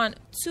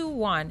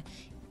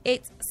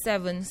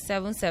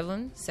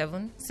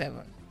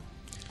 08121877777.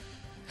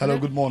 Hello,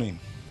 good morning.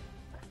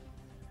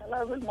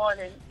 Hello, good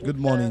morning. Good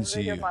morning it's,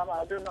 to you.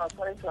 Mama, I don't know,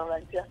 calling from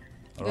Rantia.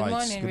 All Good right.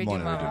 morning, Good Radio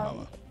morning, Mama. Radio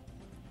Mama.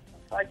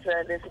 But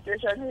the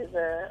situation is,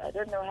 I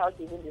don't know how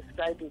to even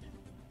describe it.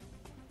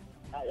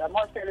 I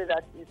must tell you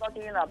that it's not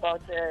even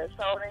about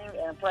soaring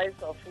price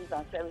of food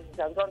and services. It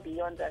has gone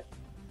beyond that.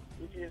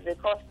 It is the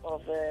cost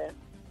of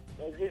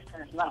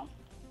existence now.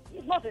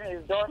 If nothing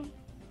is done,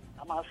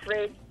 I'm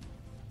afraid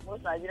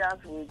most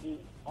Nigerians will be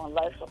on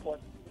life support,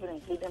 even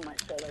including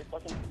myself,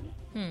 reporting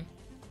to me.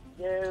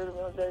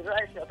 The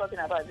rice you're talking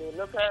about, the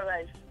local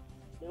rice,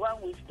 the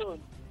one with stone,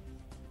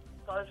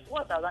 costs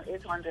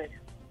 1,800.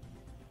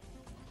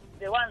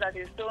 The one that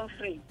is stone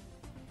free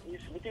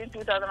is between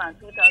 2,000 and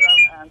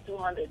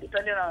 2,200,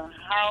 depending on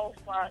how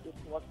far it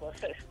was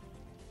processed.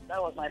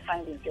 That was my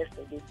findings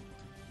yesterday.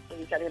 So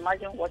you can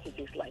imagine what it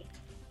is like.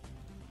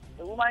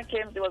 The woman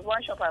came, there was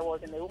one shop I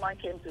was in, the woman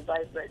came to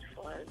buy bread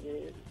for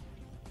the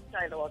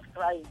child. Was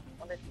crying,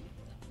 honestly,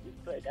 this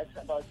bread, that's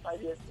about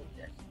 5 years old.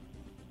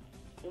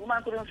 The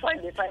woman couldn't find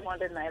the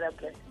 500 naira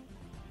bread.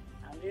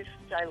 And this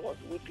child was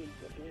weeping.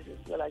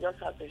 Well, I just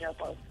had to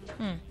help out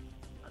at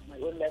my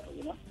own level,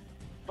 you know.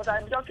 But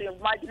I'm just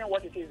imagining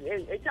what it is.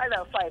 A child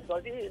of 5,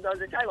 does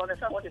the child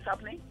understand what is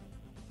happening?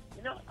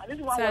 You know, and this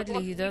one Sadly,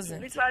 was he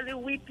doesn't. literally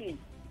weeping.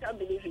 Can't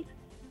believe it.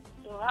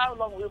 So how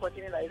long will you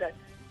continue like that?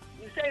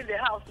 You stay in the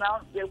house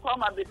now, they'll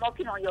come and be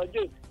knocking on your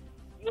gate.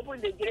 You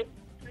open the gate,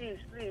 please,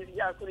 please, please.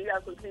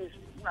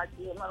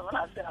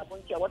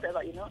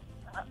 Whatever, you know.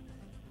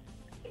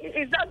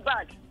 It's that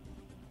bad.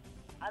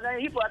 And then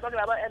people are talking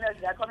about NLC,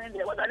 they are coming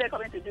there. What are they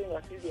coming to do in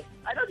your city?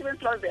 I don't even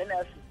trust the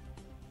NLC.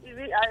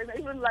 I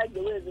even like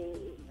the way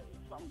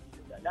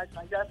that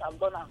Nigerians have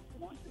gone out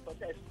to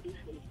protest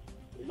peacefully.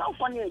 It's not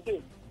funny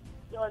again.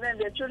 So then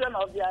the children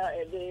of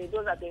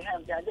those at the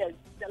helm, they are there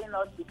telling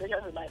us the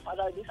patient with my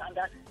father, this and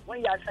that.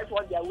 When you accept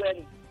what they are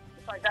wearing,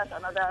 in fact, that's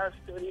another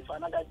story for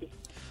another day.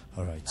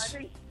 All right. I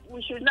think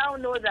we should now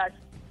know that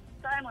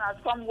time has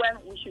come when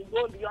we should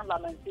go beyond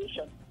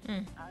lamentation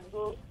and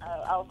go.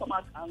 I'll come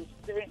out and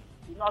say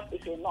enough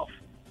is enough.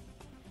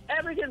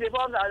 Everything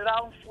revolves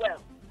around fuel.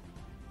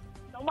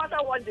 No matter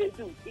what they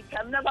do, it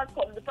can never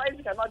come. The price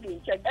cannot be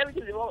in check.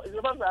 Everything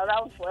revolves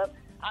around fuel,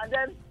 and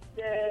then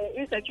the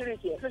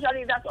insecurity,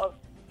 especially that of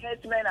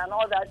herdsmen and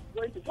all that,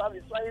 going to farms,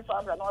 destroying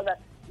farms and all that.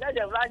 Let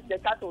them ranch the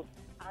cattle,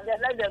 and then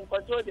let them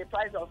control the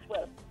price of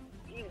fuel.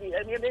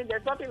 I mean,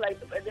 there's something like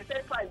the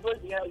same price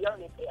goes young.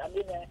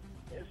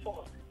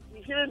 For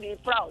you shouldn't be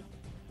proud.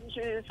 You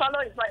should follow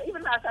it.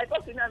 Even as I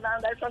talk to them now,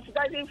 they're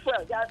subsidizing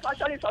fuel. They are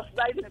actually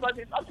subsidizing because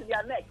it's up to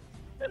their neck.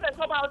 So they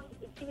come out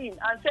clean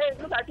and say,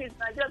 look at this,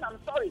 Nigerians, I'm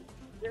sorry.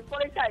 The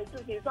quality I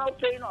took is not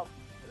paying off.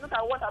 Look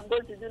at what I'm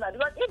going to do now.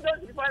 Because if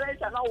those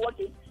refineries are not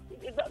working,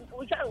 we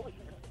can't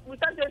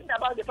do anything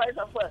about the price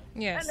of fuel.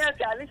 Yes.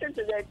 NLC, I listened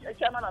to the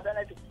chairman of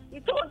NLC. He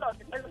told us,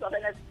 the president of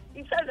NLC,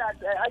 he said that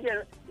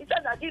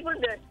even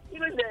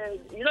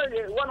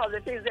one of the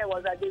things there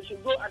was that they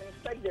should go and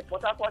inspect the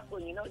Port Harcourt,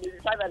 the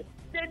refinery.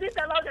 They didn't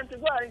allow them to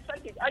go and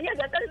inspect it. And yet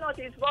they're telling us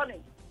it's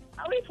running.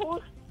 Are we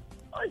fools?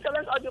 Oh, it's a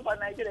audio for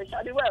Nigeria.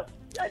 Shall be well.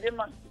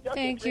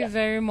 Thank you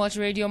very much,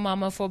 Radio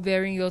Mama, for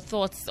bearing your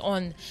thoughts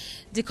on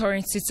the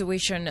current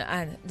situation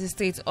and the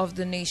state of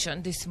the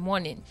nation this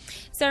morning.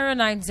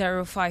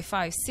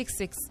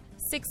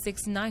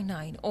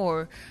 09055666699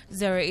 or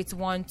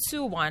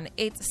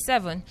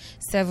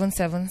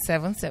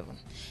 08121877777.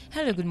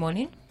 Hello, good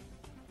morning.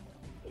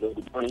 Hello,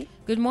 good morning.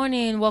 Good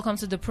morning. Welcome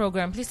to the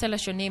program. Please tell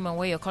us your name and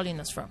where you're calling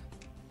us from.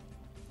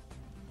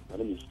 My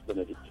name is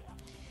Benedict.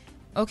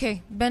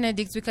 Okay,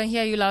 Benedict, we can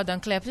hear you loud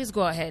and clear. Please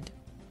go ahead.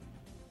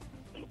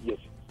 Yes.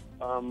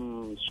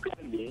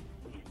 Squarely,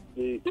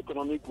 the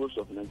economic growth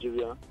of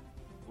Nigeria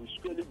will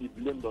squarely be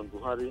blamed on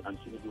Buhari and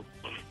Tinubu.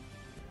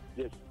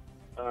 Yes.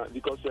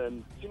 Because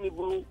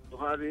Tinubu,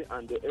 Buhari,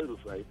 and the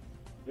El-Rufai,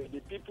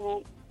 the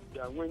people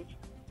that went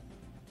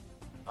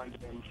and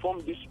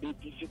formed this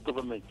APC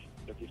government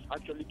that is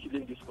actually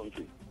killing this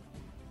country.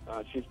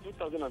 Since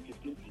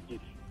 2015 to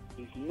date,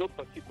 there is no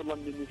particular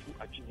meaningful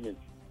achievement.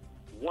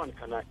 One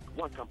can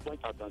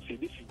point out and say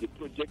this is the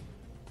project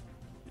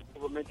the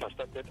government has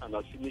started and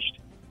has finished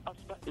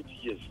after 8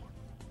 years.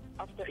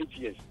 After 8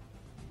 years,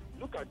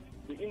 look at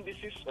the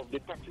indices of the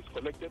taxes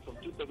collected from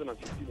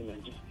 2015 in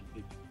Nigeria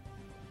State,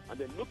 and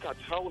then look at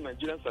how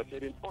Nigerians are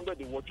faring under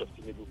the watch of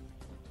Tinubu.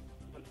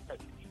 And look at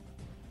it.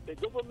 The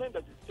government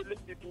that is telling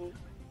people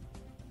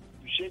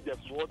to shake their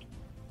sword,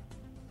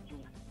 to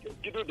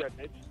give their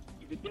heads,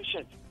 to be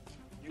patient.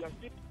 You are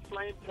still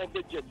flying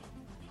private jets,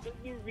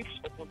 spending weeks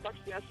upon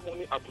taxpayers'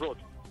 money abroad.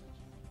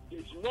 There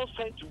is no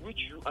sign to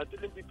which you are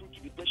telling people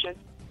to be patient.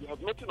 You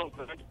have nothing on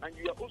ground, and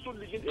you are also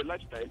living a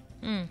lifestyle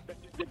that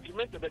is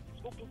detrimental, that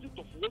is opposite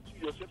of what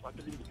you yourself are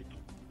telling the people.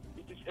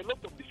 It is a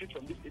lot of defeat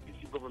from this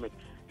APC government.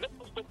 Let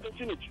us stop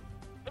pressing it.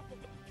 Let us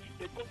stop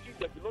a country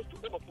that belongs to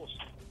all of us.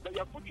 That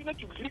you are fortunate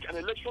to rig an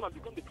election and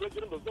become the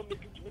president does not make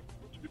you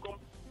to become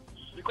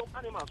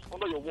animals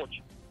under your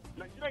watch.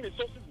 Nigerian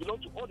resources belong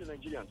to all the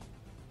Nigerians.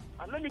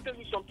 And let me tell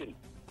you something.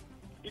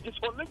 It is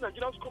unless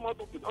Nigerians come out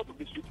of the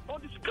street, all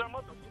these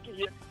grammars are sitting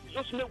here is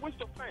just a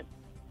waste of time.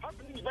 How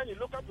can you buy a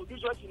local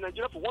producers in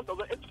Nigeria for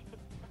 1,800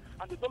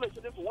 and the dollar is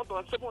selling for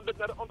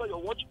 1,700 under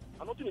your watch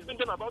and nothing is being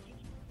done about it?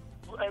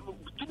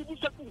 Tinubu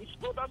settled his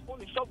brothers, all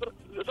his Southern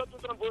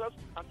brothers,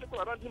 and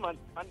circle around him and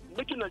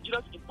making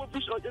Nigerians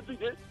impoverished every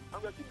day,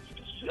 and we are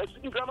still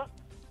speaking grammar.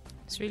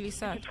 It's really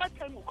sad. It's high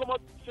time we come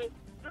out and say,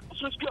 let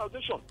us rescue our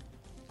nation.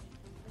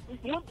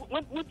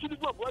 When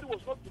Tinubu and Buhari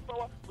was not in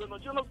power, when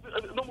Nigeria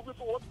not moving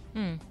forward,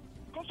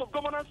 because of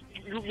governance,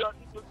 you are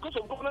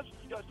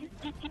still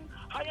getting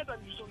higher than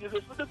you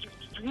expected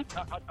to hit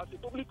as a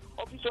public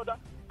office holder,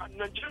 and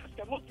Nigerians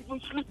cannot even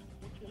sleep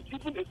with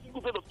even a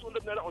single bed of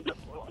 200 naira on their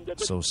bed.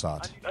 So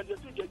sad. And they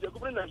say they're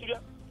governing Nigeria.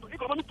 So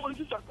economic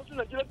policies are causing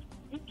Nigeria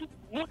into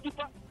more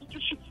deeper into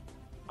shit.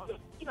 And they're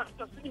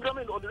speaking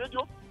government on the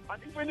radio,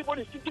 and if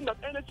anybody is thinking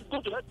that NSC is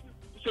going to help you,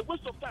 it's a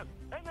waste of time.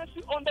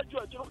 NSC under you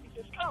is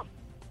a scam.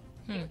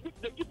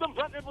 They give them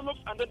brand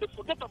envelopes and then they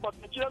forget about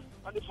Nigerians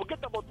and they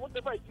forget about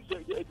whatever it is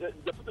they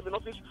put them in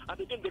office, and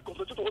again they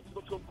concentrate on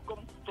what's going to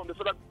come from the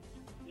federal.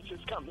 It's a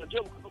scam.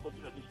 Nigeria will not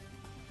continue this.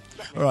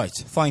 All right.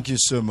 Thank you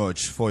so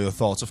much for your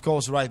thoughts. Of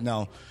course, right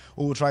now,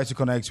 we will try to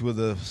connect with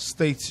the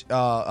state,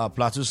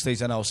 Plateau State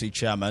NLC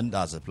chairman.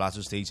 That's the Plateau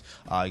State,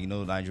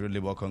 Nigerian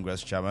Labour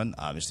Congress chairman,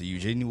 Mr.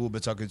 Eugene. He will be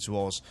talking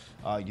to us,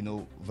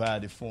 via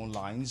the phone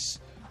lines.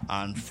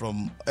 And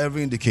from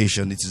every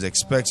indication, it is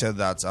expected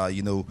that,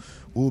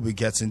 we'll be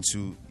getting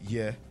to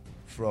hear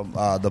from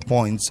the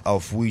point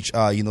of which,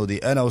 the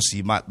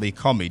NLC might be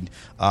coming,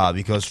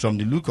 because from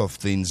the look of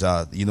things,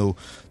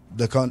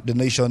 the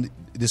nation,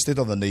 the state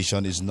of the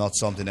nation is not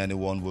something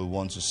anyone will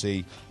want to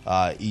say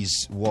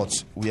is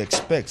what we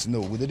expect.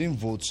 No, we didn't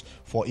vote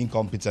for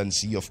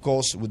incompetency. Of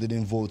course, we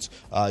didn't vote,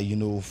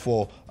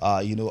 for,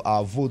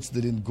 our votes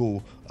didn't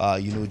go,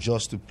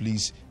 just to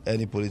please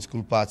any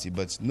political party.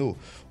 But no,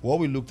 what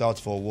we looked out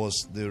for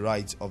was the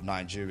right of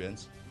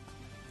Nigerians.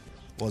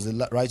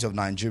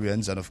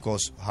 And of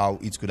course how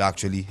it could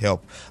actually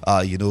help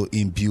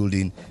in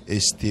building a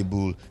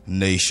stable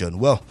nation.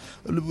 Well,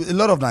 a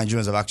lot of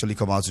Nigerians have actually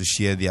come out to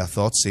share their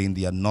thoughts, saying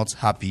they are not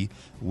happy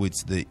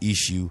with the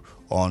issue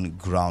on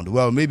ground.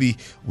 Well, maybe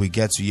we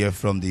get to hear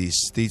from the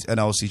state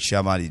NLC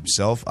chairman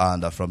himself,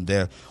 and from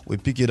there we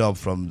pick it up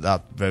from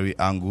that very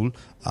angle,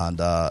 and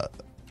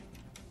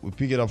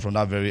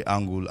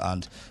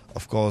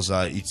of course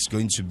it's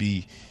going to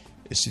be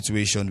a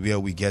situation where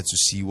we get to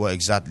see what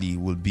exactly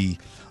will be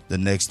the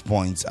next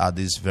point at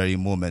this very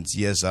moment.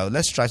 Yes,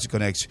 let's try to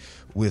connect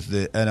with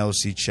the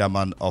NLC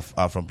chairman of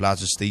from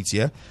Plateau State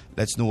here.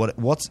 Let's know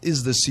what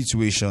is the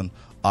situation,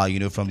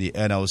 from the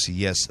NLC.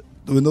 Yes,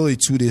 we know a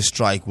 2-day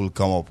strike will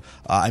come up.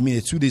 A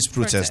 2 days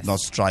protest, not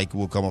strike,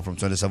 will come up from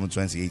 27,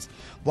 28.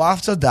 But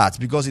after that,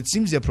 because it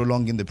seems they're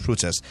prolonging the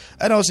protest,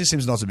 NLC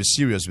seems not to be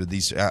serious with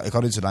this.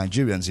 According to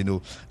Nigerians,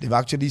 they've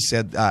actually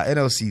said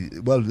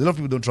NLC. Well, a lot of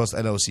people don't trust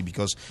NLC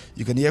because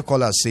you can hear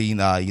callers saying,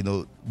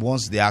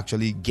 once they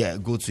actually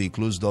go to a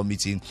closed door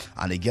meeting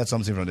and they get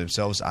something from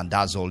themselves, and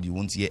that's all, you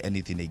won't hear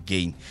anything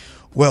again.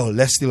 Well,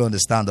 let's still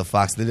understand the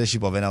facts. The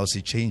leadership of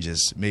NLC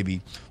changes. Maybe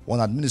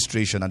one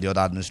administration and the other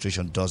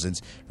administration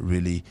doesn't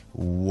really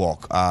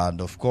work.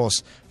 And of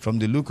course, from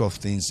the look of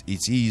things,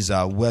 it is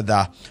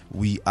whether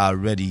we are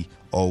ready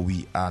or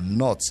we are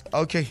not.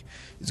 Okay,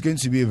 it's going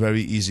to be a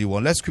very easy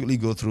one. Let's quickly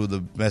go through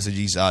the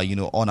messages,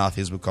 on our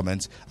Facebook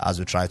comments as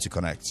we try to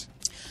connect.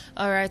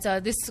 All right,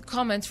 this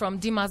comment from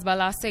Dimas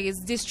Bala says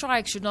this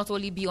strike should not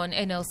only be on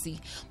NLC,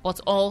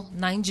 but all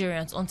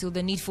Nigerians until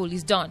the needful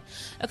is done.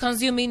 A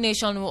consuming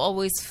nation will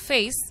always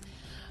face,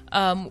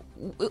 a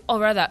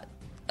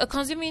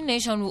consuming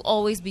nation will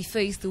always be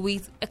faced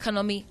with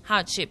economic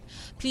hardship.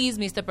 Please,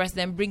 Mr.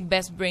 President, bring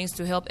best brains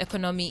to help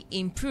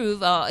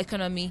improve our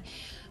economy,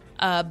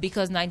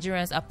 because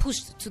Nigerians are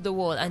pushed to the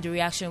wall and the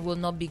reaction will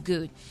not be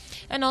good.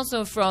 And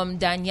also from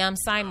Danyam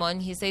Simon,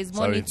 he says...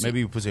 Sorry, maybe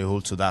you put a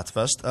hold to that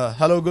first.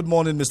 Hello, good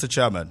morning, Mr.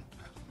 Chairman.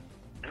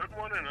 Good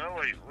morning, how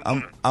are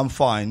you? I'm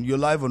fine. You're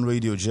live on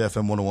radio,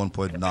 JFM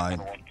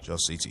 101.9,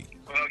 Just City.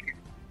 Okay.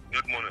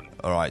 Good morning.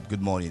 All right,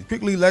 good morning.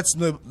 Quickly, let's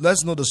know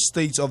the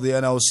state of the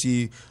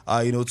NLC,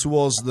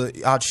 towards the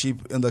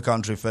hardship in the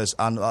country first.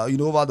 And,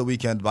 over the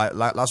weekend,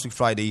 last week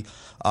Friday,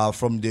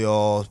 from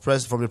the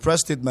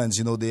press statements,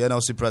 the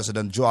NLC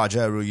president, Joe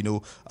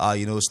Ajaero,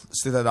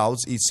 stated out,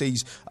 it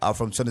says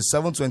from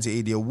 27,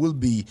 28, there will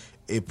be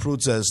a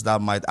protest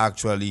that might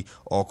actually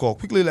occur.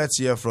 Quickly, let's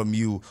hear from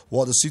you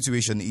what the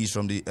situation is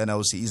from the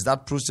NLC. Is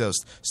that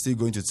protest still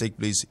going to take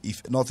place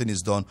if nothing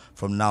is done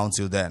from now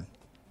until then?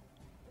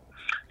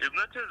 If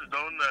nothing is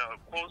done,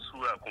 of course,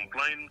 we are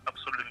complying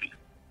absolutely.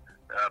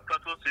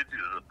 Plateau State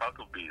is a part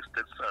of the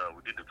states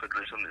within the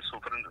Federation is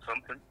suffering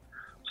something.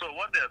 So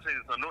what they are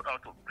saying is a note out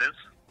of place.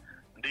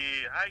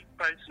 The high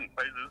prices,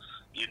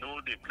 the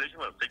inflation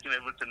has taken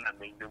everything, and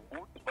then they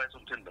go to buy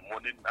something in the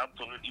morning,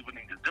 afternoon,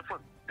 evening is different.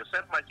 The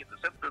same market,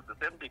 the same place,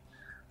 the same day.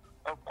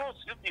 Of course,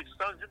 if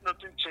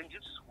nothing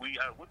changes, we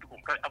are going to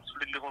comply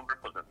absolutely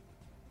 100%.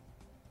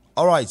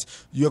 All right,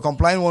 you're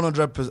complying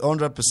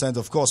 100%.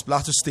 Of course,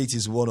 Plateau State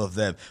is one of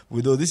them.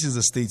 We know this is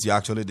the state you're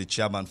actually the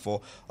chairman for.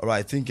 All right,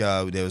 I think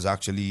there was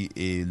actually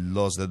a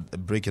loss, a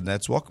break in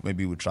network.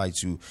 Maybe we'll try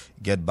to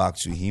get back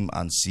to him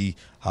and see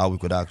how we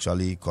could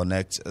actually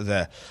connect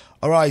there.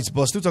 All right,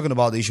 but still talking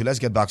about the issue, let's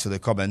get back to the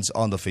comments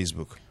on the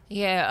Facebook.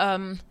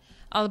 Yeah,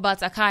 Albert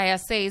Akaya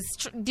says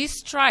these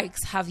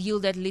strikes have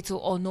yielded little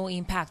or no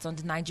impact on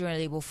the Nigerian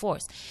labor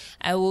force.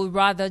 I would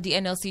rather the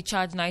NLC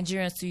charge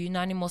Nigerians to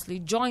unanimously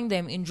join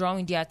them in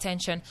drawing the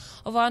attention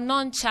of our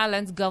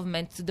non-challenged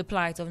government to the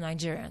plight of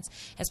Nigerians,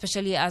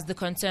 especially as the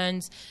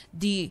concerns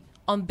the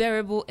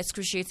unbearable,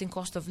 excruciating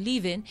cost of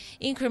living,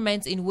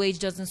 increments in wage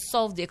doesn't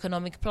solve the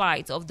economic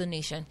plight of the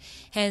nation.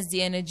 Hence,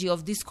 the energy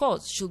of this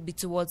cause should be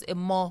towards a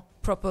more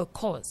proper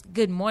cause.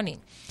 Good morning.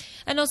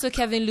 And also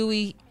Kevin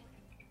Louis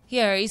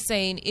here is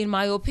saying, in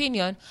my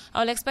opinion,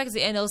 I'll expect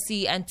the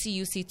NLC and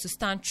TUC to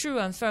stand true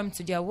and firm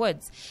to their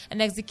words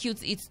and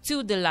execute it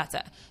to the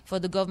latter for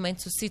the government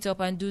to sit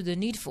up and do the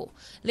needful.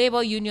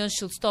 Labor unions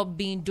should stop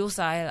being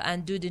docile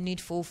and do the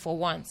needful for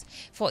once,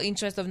 for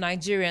interest of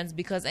Nigerians,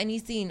 because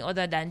anything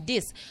other than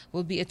this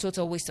will be a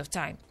total waste of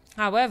time.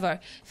 However,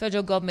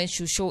 federal government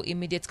should show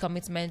immediate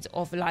commitment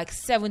of like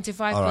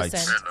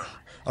 75%.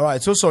 All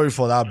right, so sorry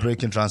for that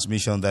break in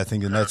transmission. I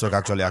think the network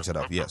actually acted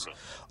up. Yes.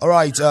 All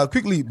right,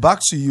 quickly back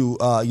to you.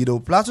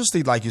 Plateau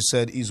State, like you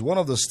said, is one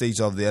of the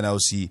states of the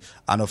NLC,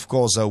 and of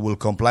course will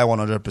comply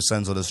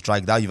 100% of the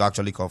strike. That you've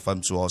actually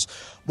confirmed to us.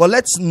 But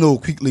let's know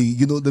quickly,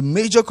 the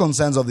major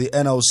concerns of the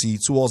NLC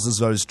towards this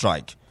very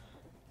strike.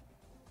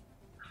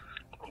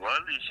 Well,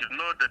 you should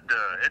know that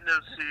the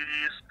NLC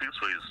speaks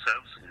for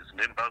itself, its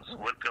members,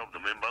 welfare of the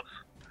members.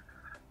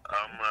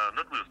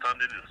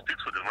 notwithstanding, it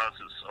speaks for the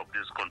masses of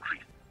this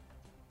country.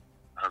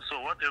 And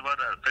so whatever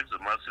that affects the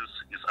masses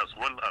is as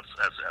well as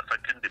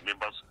affecting the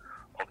members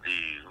of the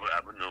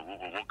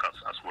workers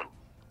as well.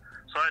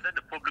 So either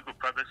the public or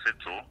private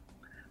sector,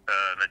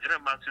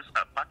 Nigerian masses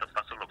are part and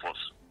parcel of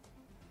us.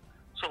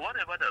 So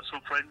whatever they're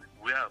suffering,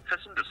 we are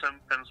facing the same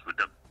pains with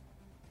them.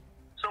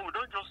 So we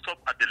don't just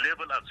stop at the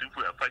level as if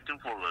we are fighting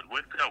for the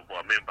welfare of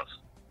our members.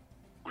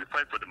 We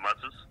fight for the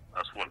masses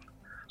as well.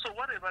 So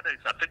whatever that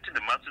is affecting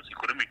the masses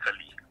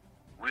economically,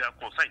 we are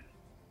concerned.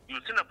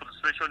 You've seen a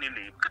participation in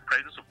the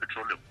prices of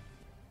petroleum.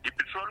 The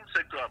petroleum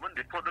sector,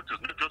 the product is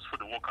not just for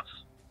the workers.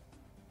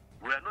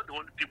 We are not the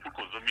only people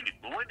consuming it.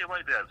 But whenever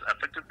it has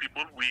affected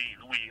people, we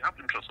have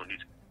interest on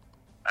it.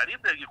 And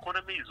if the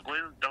economy is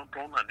going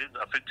downtown and it's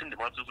affecting the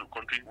masses of the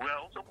country, we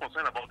are also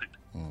concerned about it.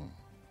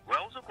 We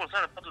are also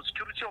concerned about the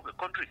security of the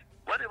country.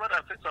 Whatever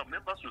that affects our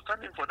members, we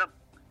stand in for them.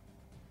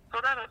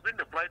 So that has been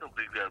the plight of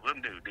the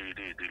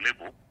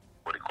labor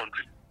for the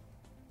country.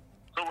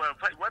 So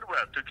what we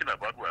are talking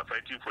about, we are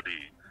fighting for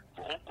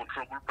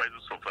uncontrollable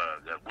prices of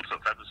goods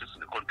and services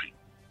in the country.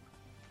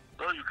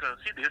 So you can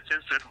see the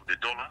exchange rate of the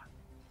dollar.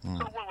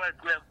 So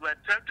we are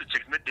trying to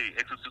checkmate the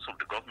excesses of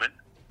the government.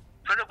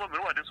 Federal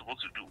government, what are they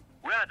supposed to do?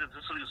 Where are the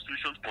necessary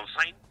institutions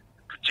consigned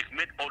to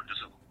checkmate all this?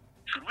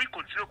 Should we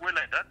continue going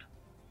like that?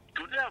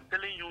 Today I'm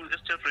telling you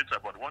exchange rates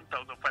about $1,500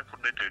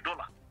 to $1.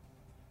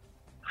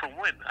 From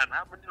when and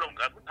how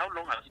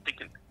long has it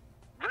taken?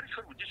 Very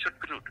short, with this short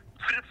period.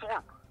 Free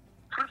fall.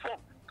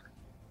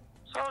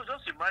 So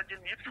just imagine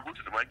if you go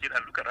to the market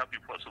and look at how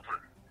people are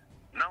suffering.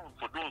 Now,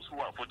 for those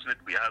who are fortunate,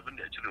 we are having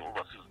their children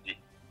overseas day.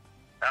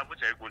 How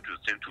much are you going to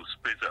spend to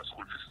pay their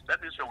school fees?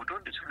 That is why we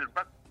don't the children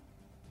back.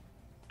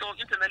 So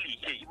internally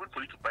here, even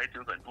for you to buy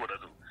things and do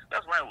others,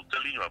 that's why I was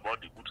telling you about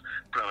the goods,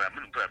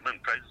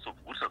 prices of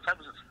goods and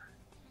services.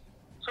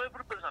 So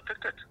everybody is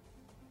affected.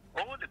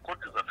 All the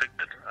countries are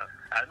affected.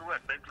 And we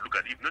are trying to look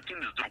at it. If nothing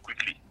is done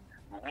quickly,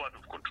 we go out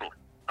of control.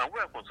 And we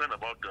are concerned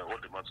about all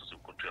the masses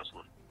of the country as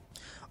well.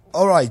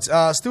 All right.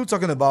 Still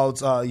talking about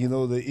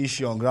the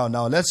issue on ground.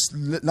 Now let's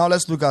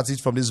look at it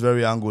from this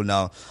very angle.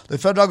 Now, the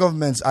federal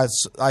government,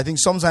 as I think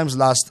sometimes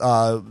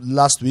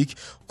last week,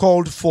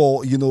 called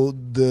for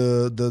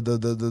the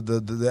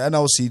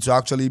NLC to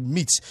actually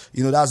meet.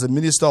 That's the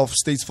Minister of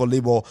State for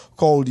Labor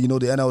called the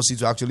NLC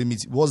to actually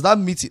meet. Was that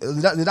meeting?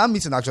 Did that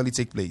meeting actually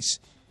take place?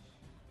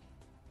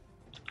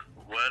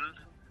 Well,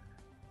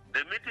 the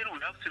meeting, we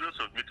have series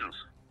of meetings.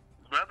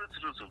 We have a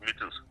series of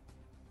meetings.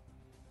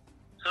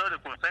 So the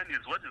concern is,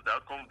 what is the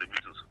outcome of the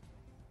meetings?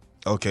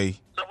 Okay.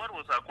 So what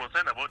was our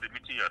concern about the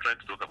meeting you are trying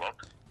to talk about?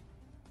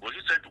 Was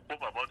he trying to cope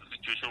about the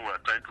situation we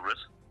are trying to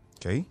raise?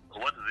 Okay.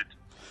 Or what is it?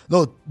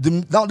 No,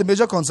 now the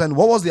major concern,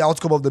 what was the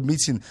outcome of the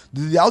meeting?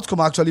 Did the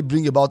outcome actually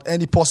bring about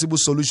any possible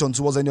solution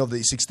towards any of the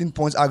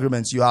 16-point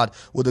agreements you had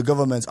with the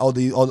government or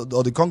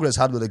the Congress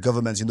had with the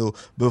government,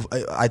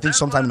 I think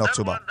sometime in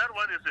October? That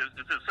one is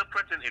a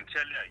separate thing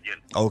entirely again.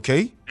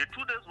 Okay. The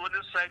 2 days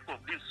warning strike of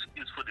this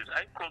is for the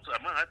high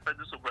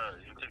prices of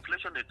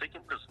inflation that's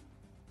taking place.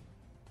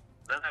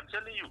 That I'm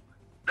telling you,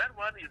 that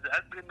one is the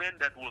agreement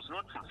that was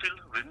not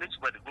fulfilled, reneged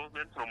by the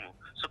government from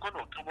 2nd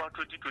October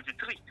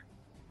 2023.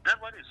 That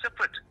one is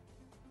separate.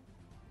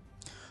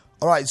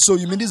 All right, so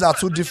you mean these are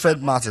two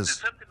different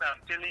matters? The same thing I'm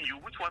telling you,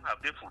 which one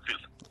have they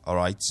fulfilled? All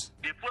right.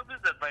 The promise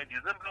that by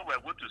December we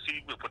are going to see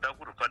Port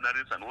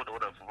refineries and what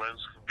other firms.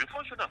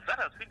 Before should have,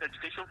 that has been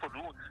education from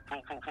the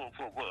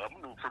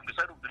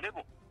side of the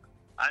labor.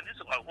 And these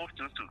are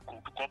options to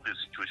cope the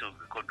situations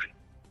in the country.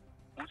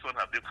 Which one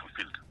have they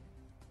fulfilled?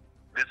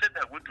 They said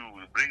they are going to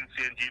bring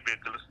CNG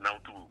vehicles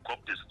now to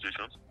cope the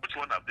situations. Which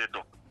one have they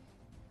done?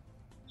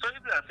 So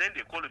if they are saying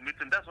they call a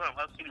meeting, that's why I'm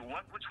asking you,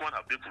 which one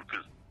have they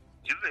fulfilled?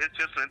 Is the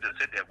HS strength they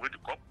said they are going to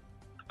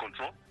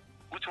control?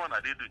 Which one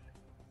are they doing?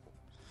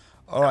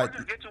 All right. What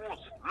is getting worse?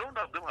 None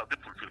of them have they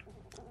fulfilled.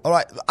 All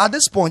right. At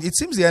this point, it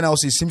seems the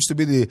NLC seems to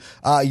be the,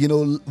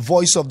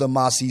 voice of the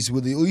masses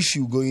with the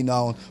issue going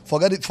on.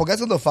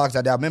 Forgetting the fact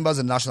that they are members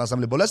of the National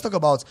Assembly. But let's talk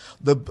about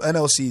the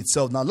NLC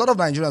itself. Now, a lot of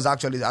Nigerians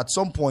actually, at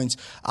some point,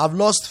 have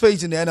lost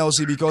faith in the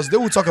NLC because they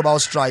will talk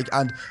about strike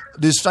and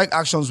the strike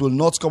actions will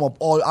not come up.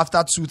 All after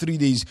 2-3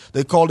 days,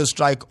 they call the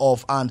strike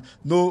off and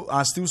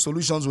still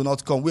solutions will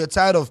not come. We are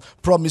tired of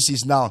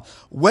promises now.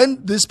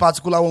 When this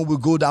particular one will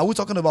go down, we're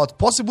talking about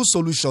possible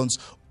solutions.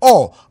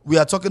 Or we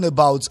are talking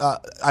about,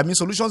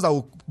 solutions that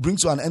will bring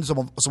to an end some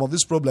of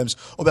these problems.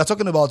 Or we are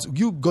talking about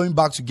you going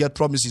back to get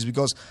promises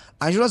because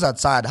Nigerians are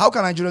tired. How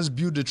can Nigerians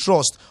build the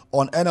trust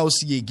on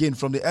NLC again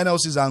from the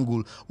NLC's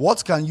angle?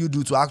 What can you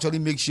do to actually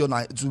make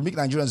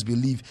Nigerians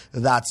believe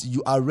that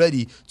you are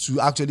ready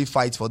to actually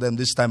fight for them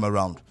this time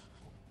around?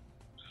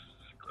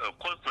 Of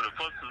course, for the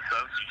first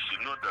instance, you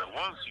should know that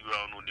once you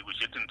are on a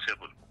negotiating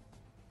table,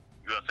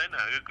 you are signing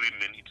an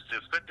agreement, it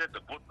is expected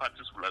that both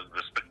parties will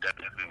respect that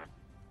agreement.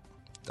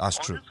 That's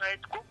true. On this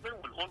side, government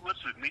will always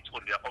meet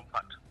on their own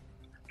part.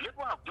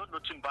 Labour have done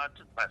nothing bad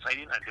by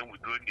signing and then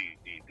withdrawing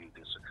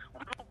this.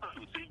 We don't want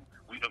to say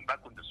we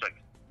embark on the strike.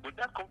 But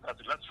that comes as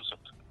a last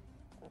resort.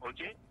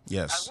 Okay?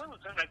 Yes. And when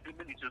we sign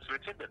agreement, it is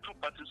written the two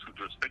parties should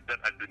respect that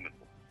agreement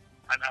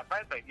and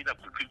abide by it and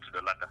fulfill to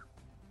the latter.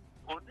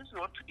 On this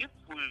note, if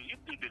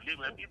they delay,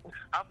 and if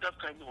after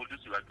signing all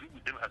this, you agree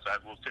with them, as I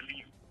was telling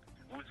you,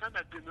 we signed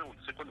agreement on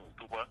 2nd of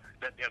October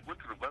that they are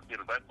going to revamp the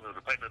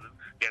refineries,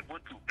 they are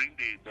going to bring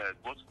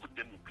boats, put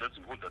them in place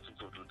in all the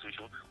systems of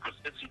transportation, plus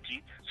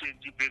SCT,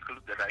 CNG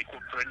vehicles that are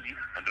eco-friendly,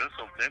 and the rest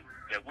of them,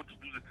 they are going to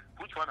do this.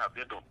 Which one have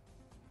they done?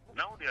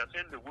 Now they are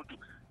saying they want to,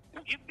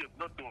 if they've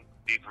not done,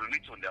 they've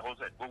reneged on their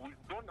outside, but we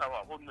don't have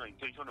our own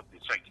intention of the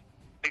strike,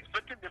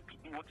 expecting them to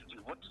do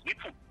what's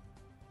needful.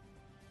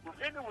 But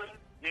anyway,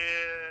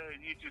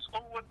 it is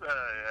always,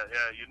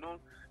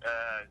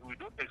 we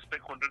don't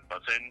expect 100%,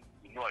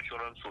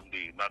 assurance from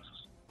the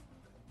masses.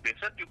 They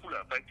said people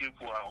are fighting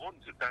for our own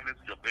satanic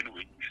job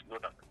anyway. You should know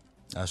that.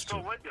 That's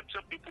true. So when they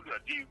tell people you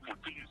are doing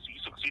fulfill you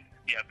succeed,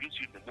 they abuse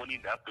you in the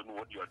morning, they have to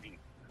know what you are doing.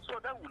 So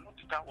that will not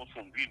deter us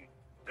from doing.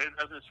 And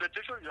as a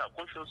expectation, you are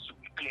conscious to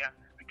be clear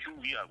between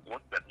we and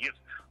God that yes,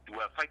 we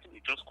are fighting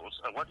a just cause,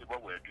 and whatever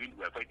we are doing,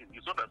 we are fighting.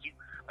 It's not as if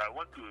I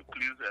want to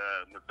please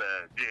Mr.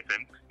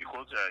 JFM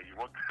because you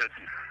want to test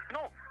me.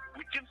 No,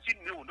 we keep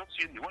seeing me or not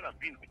seeing me. What I'm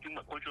doing between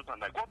my conscience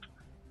and my God.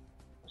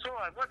 So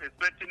I'm not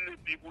expecting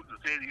people to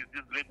say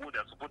this label,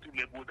 they are supporting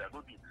label, they are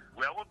not doing.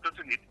 We are all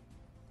pressing it.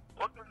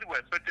 Obviously,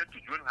 we're expected to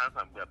join hands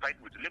and we are fighting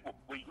with label.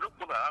 When you look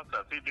for the house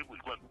and say label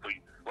is going to do for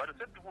you, we are the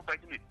same people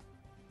fighting it.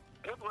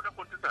 Go to other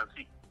countries and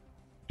see.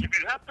 If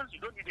it happens,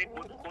 you don't need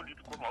anyone to call you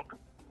to come out.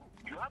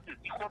 You have the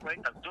equal right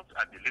as just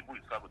as the label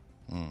is covered.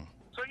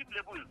 So if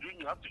label is doing,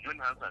 you have to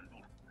join hands and do.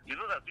 You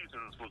know that this is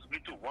a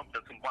responsibility of one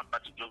person, one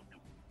party just do.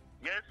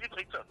 Yes, if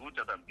it's as much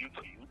as I'm doing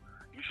for you,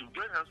 you should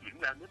join hands with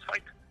me and let's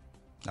fight.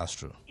 That's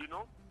true. You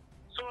know?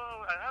 So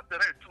I have the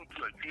right to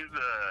accuse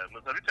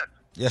Mr. Richard.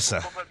 Yes,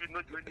 sir. Probably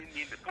not joining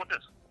me in the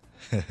protest.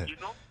 You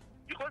know?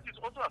 Because it's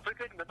also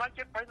affected in the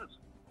market prices.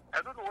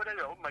 I don't know whether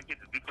your own market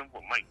is different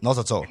from mine. Not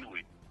at all.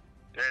 Anyway.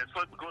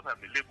 So because I'm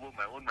a label,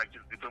 my own market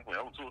is different from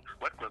your own. So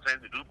what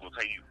concerns me don't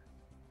concern you.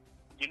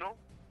 You know?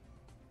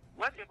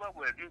 Whatever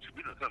we're doing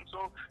should be the same.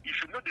 So you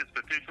should know the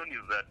expectation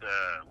is that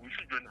we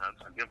should join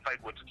hands and then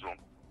fight what is wrong.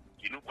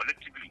 You know,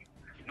 collectively.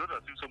 You know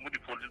that if somebody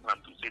falls in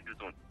hand to say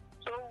this one.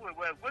 So we're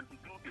going to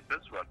do the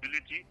best of our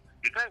ability.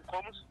 The time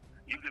comes,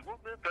 if the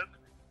government says,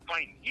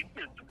 fine. If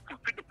they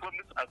fulfill the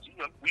promise as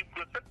usual, we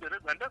protect the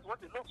rest, and that's what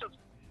the law says.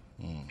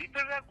 The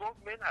federal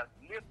government has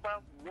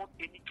never won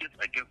any case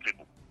against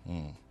labor.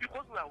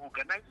 Because we are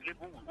organized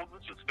labor, we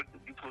always respect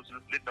the due process,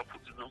 labor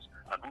procedures,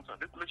 and rules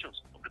and regulations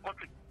of the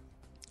country.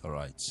 All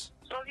right.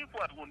 So if we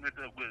are on the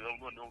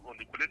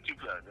collective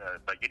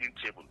bargaining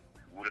table,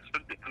 we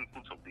respect the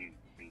principles of the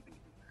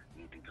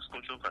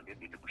discussions and then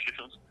the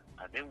negotiations,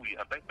 and then we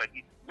abide by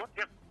it, not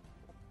them.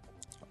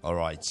 All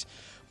right.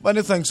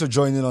 Many thanks for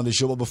joining on the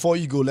show. But before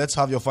you go, let's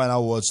have your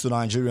final words to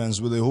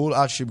Nigerians with the whole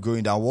hardship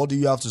going down. What do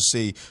you have to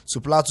say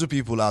to Plateau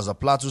people as a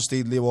Plateau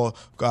State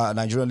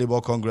Nigerian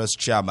Labour Congress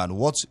chairman?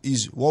 What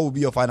will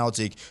be your final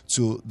take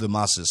to the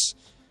masses?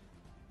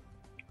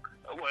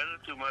 Well,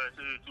 to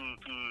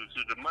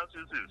the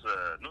masses is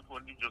not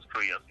only just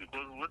prayers,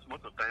 because most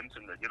of the times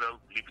in Nigeria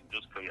we believe in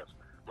just prayers.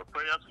 But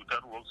prayers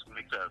without works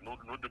makes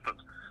no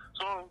difference.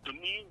 So to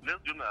me,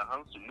 let's join our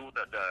hands to know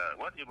that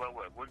whatever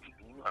we're going to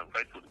do and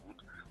fight for the good,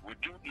 we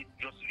do it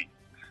justly.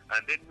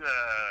 And then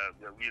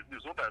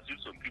it's not as if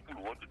some people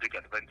want to take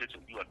advantage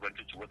and do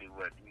advantage of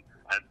whatever we're doing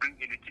and bring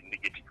anything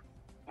negative.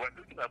 We're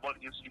talking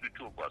about insecurity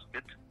of our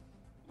state.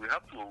 We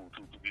have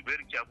to be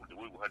very careful the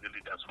way we handle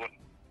it as well.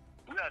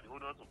 We are the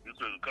owners of this,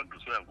 so we can't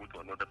destroy and go to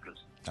another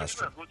place. That's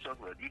so true.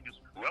 we're doing this.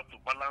 We have to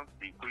balance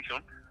the equation,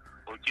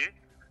 okay?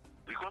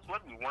 Because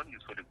what we want is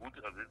for the good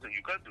of this.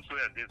 You can't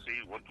destroy and then say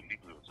you want to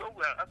leave. So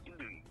we are asking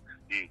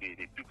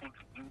the people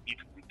to do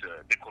it with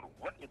decorum.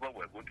 Whatever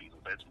we are going to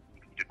exercise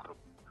with decorum.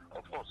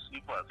 Of course,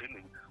 if we are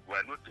saying we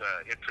are not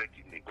a threat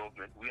in the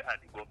government, we are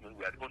the government,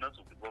 we are the owners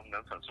of the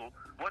governance, and so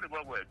whatever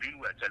we are doing,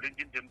 we are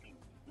challenging them to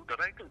do the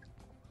right thing.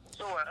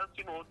 So we are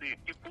asking all the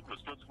people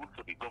responsible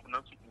for the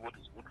governance to do what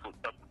is good for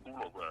the people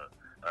of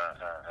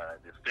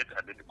the state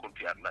and then the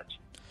country at large.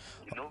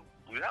 You know,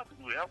 we have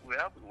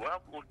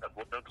all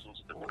abundant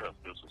resources, the water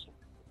resources.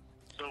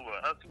 So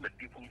we're asking that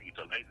people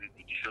utilize it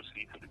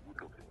judiciously for the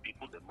good of the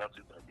people, the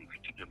masses, and the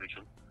future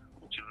generation,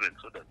 the children,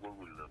 so that we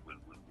will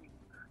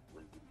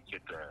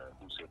get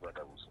whosoever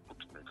that will support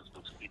the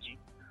responsibility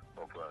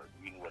of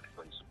doing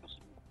whatever is supposed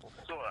to do.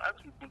 So I ask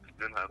people to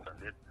join hands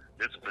and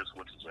let's press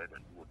what is right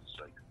and do what is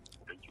right.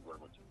 Thank you very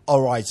much.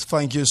 All right.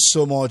 Thank you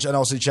so much,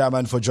 NLC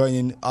Chairman, for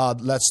joining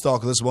Let's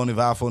Talk this morning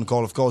via phone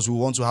call. Of course, we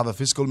want to have a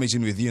physical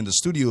meeting with you in the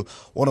studio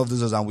one of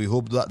these days, and we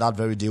hope that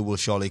very day will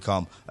surely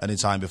come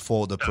anytime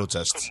before the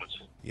protest. So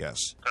much. Yes.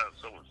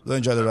 So much. Do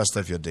enjoy the rest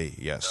of your day.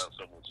 Yes.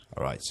 So much.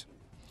 All right.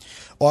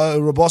 Well,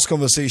 a robust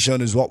conversation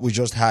is what we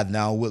just had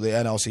now with the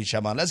NLC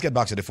chairman. Let's get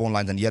back to the phone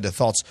lines and hear the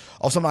thoughts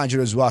of some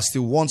Nigerians who are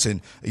still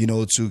wanting,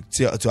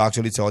 to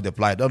actually tell their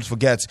plight. Don't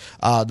forget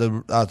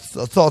the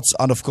thoughts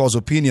and, of course,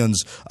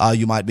 opinions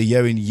you might be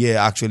hearing here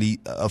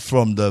actually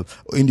from the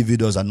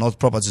individuals and not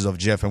properties of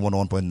JFM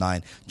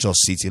 101.9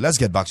 Just City. Let's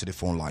get back to the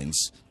phone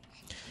lines.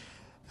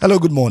 Hello,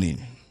 good morning.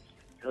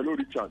 Hello,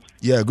 Richard.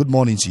 Yeah, good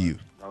morning to you.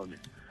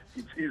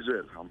 It's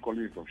Israel. I'm calling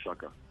you from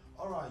Shaka.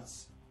 All right.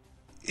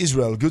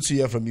 Israel, good to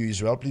hear from you,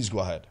 Israel. Please go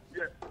ahead.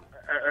 Yeah,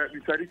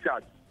 Mr.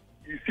 Richard,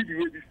 you see the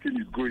way this thing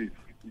is going.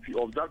 If you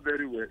observe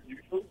very well, you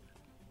know,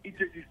 it's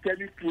a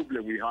systemic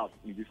problem we have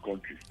in this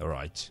country. All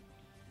right.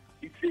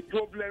 It's a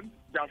problem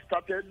that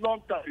started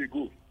long time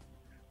ago,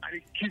 and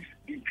it keeps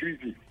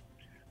increasing.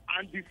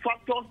 And the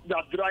factors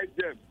that drive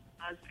them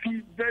are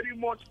still very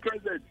much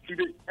present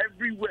today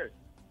everywhere.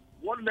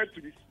 What led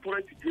to the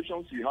current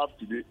situations we have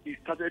today, it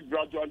started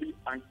gradually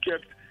and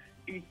kept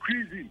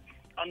increasing,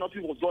 and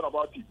nothing was done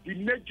about it.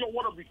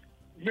 One of the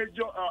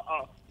major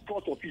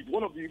cause of it,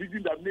 one of the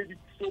reasons that made it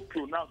so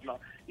pronounced now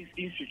is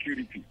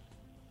insecurity.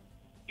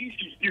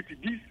 Insecurity,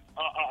 this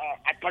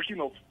attacking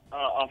of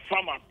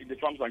farmers in the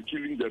farms and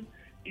killing them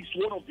is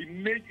one of the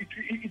major.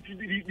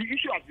 The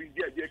issue has been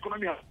there. The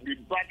economy has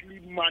been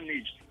badly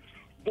managed,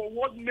 but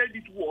what made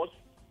it worse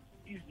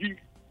is the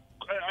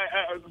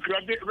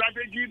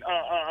ravaging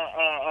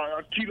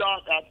killer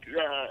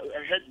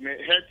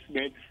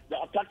headsmen that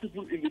attack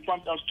people in the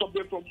farms and stop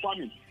them from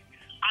farming.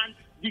 And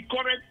the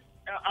current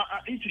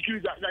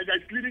insecurity that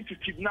is leading to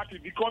kidnapping,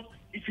 because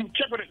if you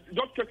check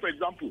just take for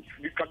example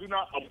the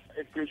Kaduna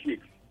Expressway.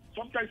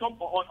 Sometimes on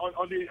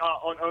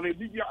a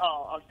media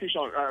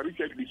station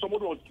recently,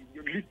 somebody was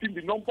listing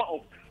the number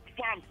of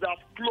farms that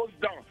have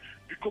closed down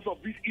because of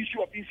this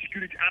issue of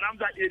insecurity around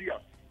that area.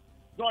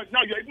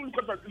 Now you're even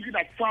looking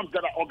at farms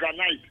that are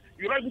organized.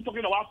 You're not even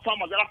talking about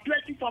farmers. There are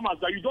plenty of farmers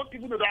that you don't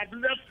even know that have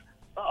left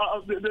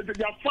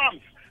their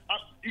farms.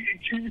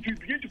 If you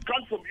begin to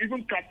count from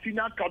even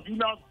Katsina,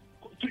 Kaduna,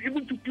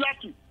 even to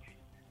Plateau,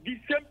 the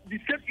same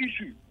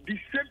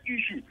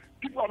issue.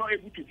 People are not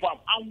able to farm,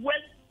 and when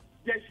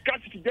there's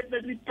scarcity,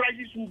 definitely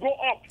prices will go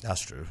up.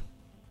 That's true.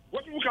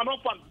 What people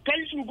cannot farm,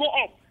 prices will go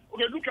up.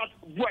 Okay, look at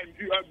Buan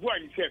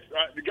himself,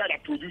 the guy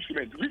that produced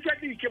cement.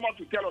 Recently, he came out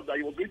to tell us that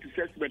he was going to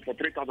sell cement for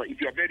 3,000. If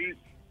you are very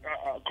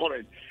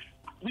current,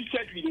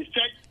 recently he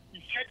said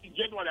in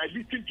January, I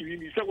listened to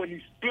him. He said when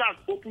his plant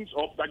opens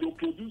up, that they'll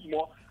produce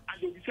more and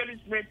they'll be selling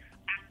cement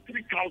at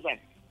 3,000.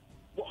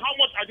 But how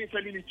much are they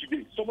selling it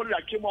today? Somebody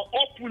that came out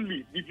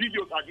openly, the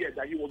videos are there,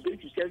 that he was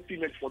going to sell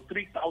cement for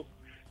 3,000.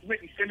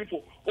 Cement is selling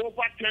for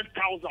over 10,000.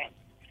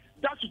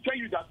 That should tell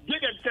you that they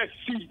themselves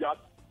see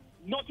that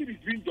nothing is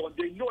being done.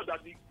 They know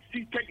that the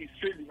system is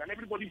failing and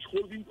everybody is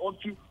holding on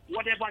to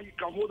whatever he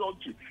can hold on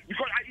to.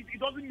 Because it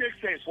doesn't make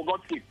sense, for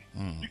God's sake.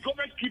 The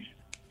government keeps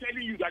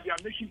telling you that they are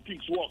making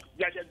things work,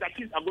 that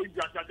things are going,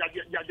 that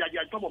they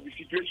are on top of the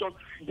situation,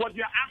 but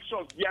their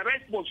actions, their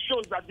response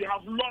shows that they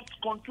have lost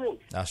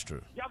control. That's true.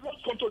 They have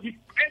lost control.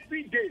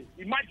 Every day,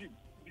 imagine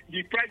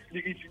the price,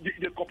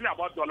 they complain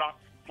about dollar.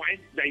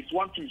 Fine, there is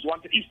 1.2 is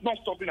 1. It's not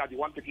stopping at the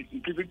 1.30. It's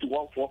increasing to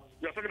 1.4.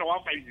 We are talking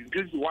about 1.5. It's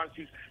increasing to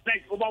 1.6. Now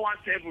it's over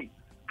 1.7, and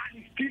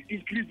it's still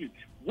increasing.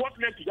 What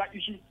led to that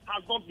issue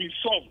has not been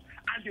solved,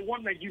 and they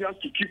want Nigerians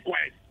to keep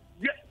quiet.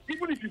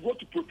 Even if you go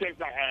to protest,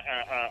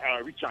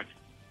 Richard,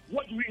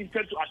 what do we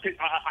intend to achieve?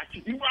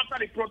 Even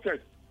after the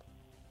protest,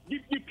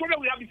 the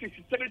problem we have is a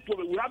systemic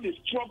problem. We have a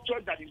structure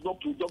that is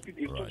not productive,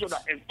 a structure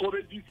that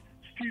encourages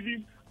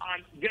stealing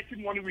and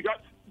getting money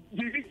without.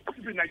 The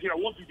people in Nigeria,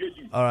 what do they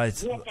do? All right,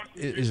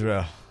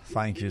 Israel,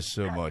 thank you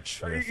so much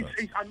for your thoughts.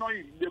 It's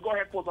annoying. They got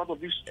help us out of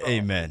this.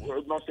 Amen.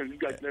 Nonsense. You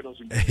guys let us.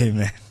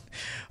 Amen.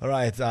 All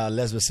right,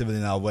 let's be civil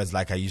in our words,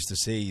 like I used to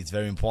say. It's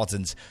very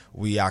important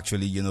we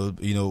actually,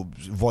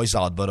 voice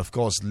out. But of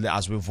course,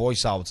 as we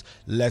voice out,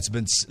 let's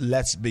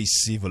be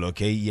civil,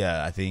 okay?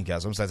 Yeah, I think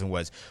some certain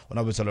words will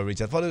not be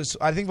tolerated.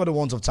 I think for the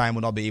want of time,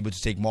 we'll not be able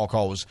to take more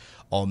calls.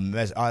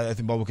 I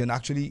think, but we can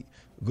actually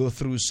go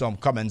through some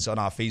comments on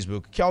our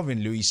Facebook.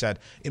 Kelvin Louis said,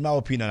 in my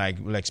opinion, I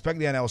will expect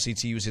the NLC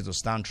TUC to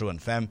stand true and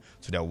firm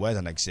to their word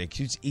and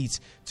execute it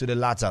to the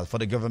latter for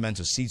the government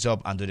to sit up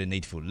and do the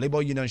needful.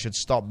 Labour Union should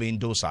stop being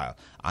docile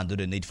and do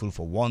the needful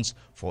for once,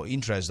 for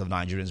interest of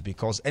Nigerians,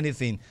 because any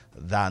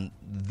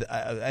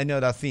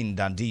other thing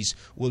than this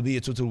will be a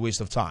total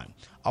waste of time.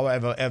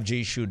 However,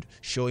 FJ should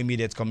show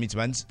immediate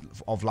commitment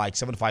of like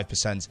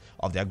 75%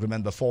 of the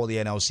agreement before the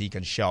NLC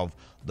can shelve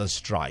the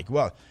strike.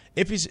 Well,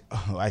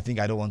 I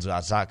think I don't want to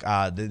attack.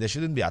 There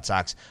shouldn't be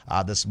attacks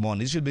this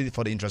morning. This should be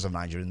for the interest of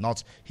Nigeria,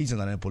 not hitting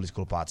on any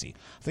political party.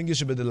 I think this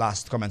should be the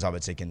last comment I'll be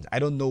taking. I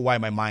don't know why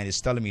my mind is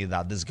telling me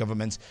that this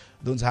government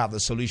don't have the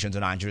solution to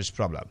Nigeria's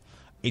problem.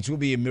 It will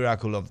be a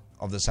miracle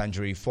of the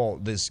century for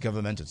this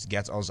government to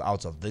get us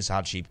out of this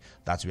hardship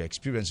that we're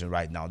experiencing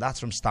right now. That's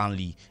from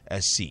Stanley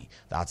SC.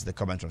 That's the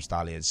comment from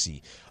Stanley SC.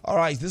 All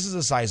right, this is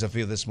the size of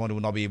it this morning.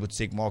 We'll not be able to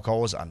take more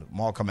calls and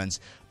more comments.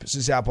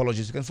 Sincere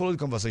apologies. You can follow the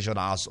conversation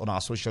on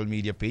our social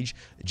media page,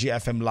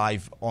 JFM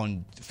Live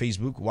on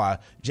Facebook, while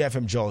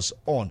JFM Jaws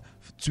on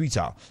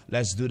Twitter.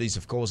 Let's do this,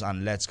 of course,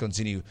 and let's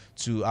continue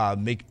to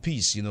make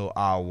peace,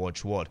 our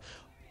watchword.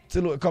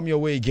 Till we come your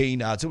way again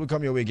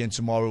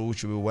tomorrow,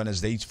 which will be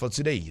Wednesday for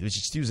today, which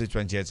is Tuesday,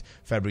 20th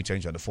February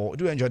 2024.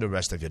 Do enjoy the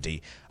rest of your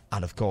day.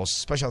 And of course,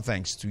 special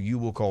thanks to you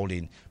who called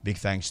in. Big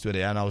thanks to the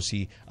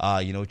NLC,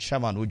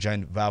 chairman who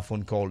joined via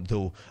phone call,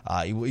 though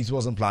it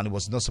wasn't planned. It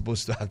was not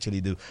supposed to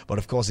actually do, but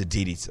of course it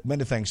did it.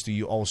 Many thanks to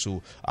you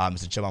also,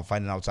 Mr. Chairman,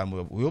 finding out time.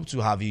 We hope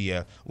to have you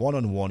here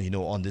one-on-one,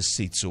 on this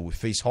seat, so we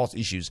face hot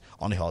issues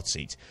on the hot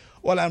seat.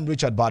 Well, I'm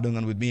Richard Badung,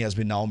 and with me has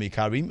been Naomi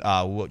Karim,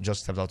 who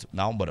just stepped out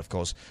now, but of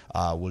course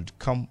will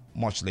come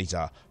much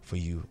later for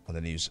you on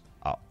the news,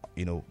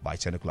 by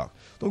 10 o'clock.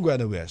 Don't go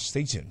anywhere.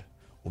 Stay tuned.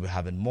 We'll be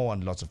having more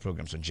and lots of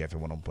programs on GFM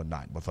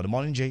 101.9. But for the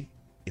morning, Jay,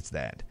 it's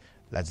that.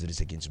 Let's do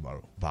this again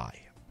tomorrow. Bye.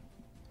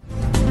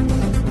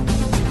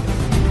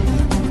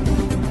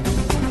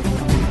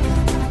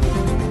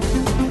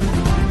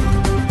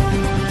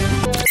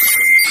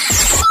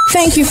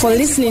 Thank you for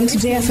listening to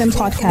JFM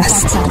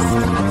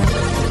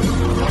Podcast.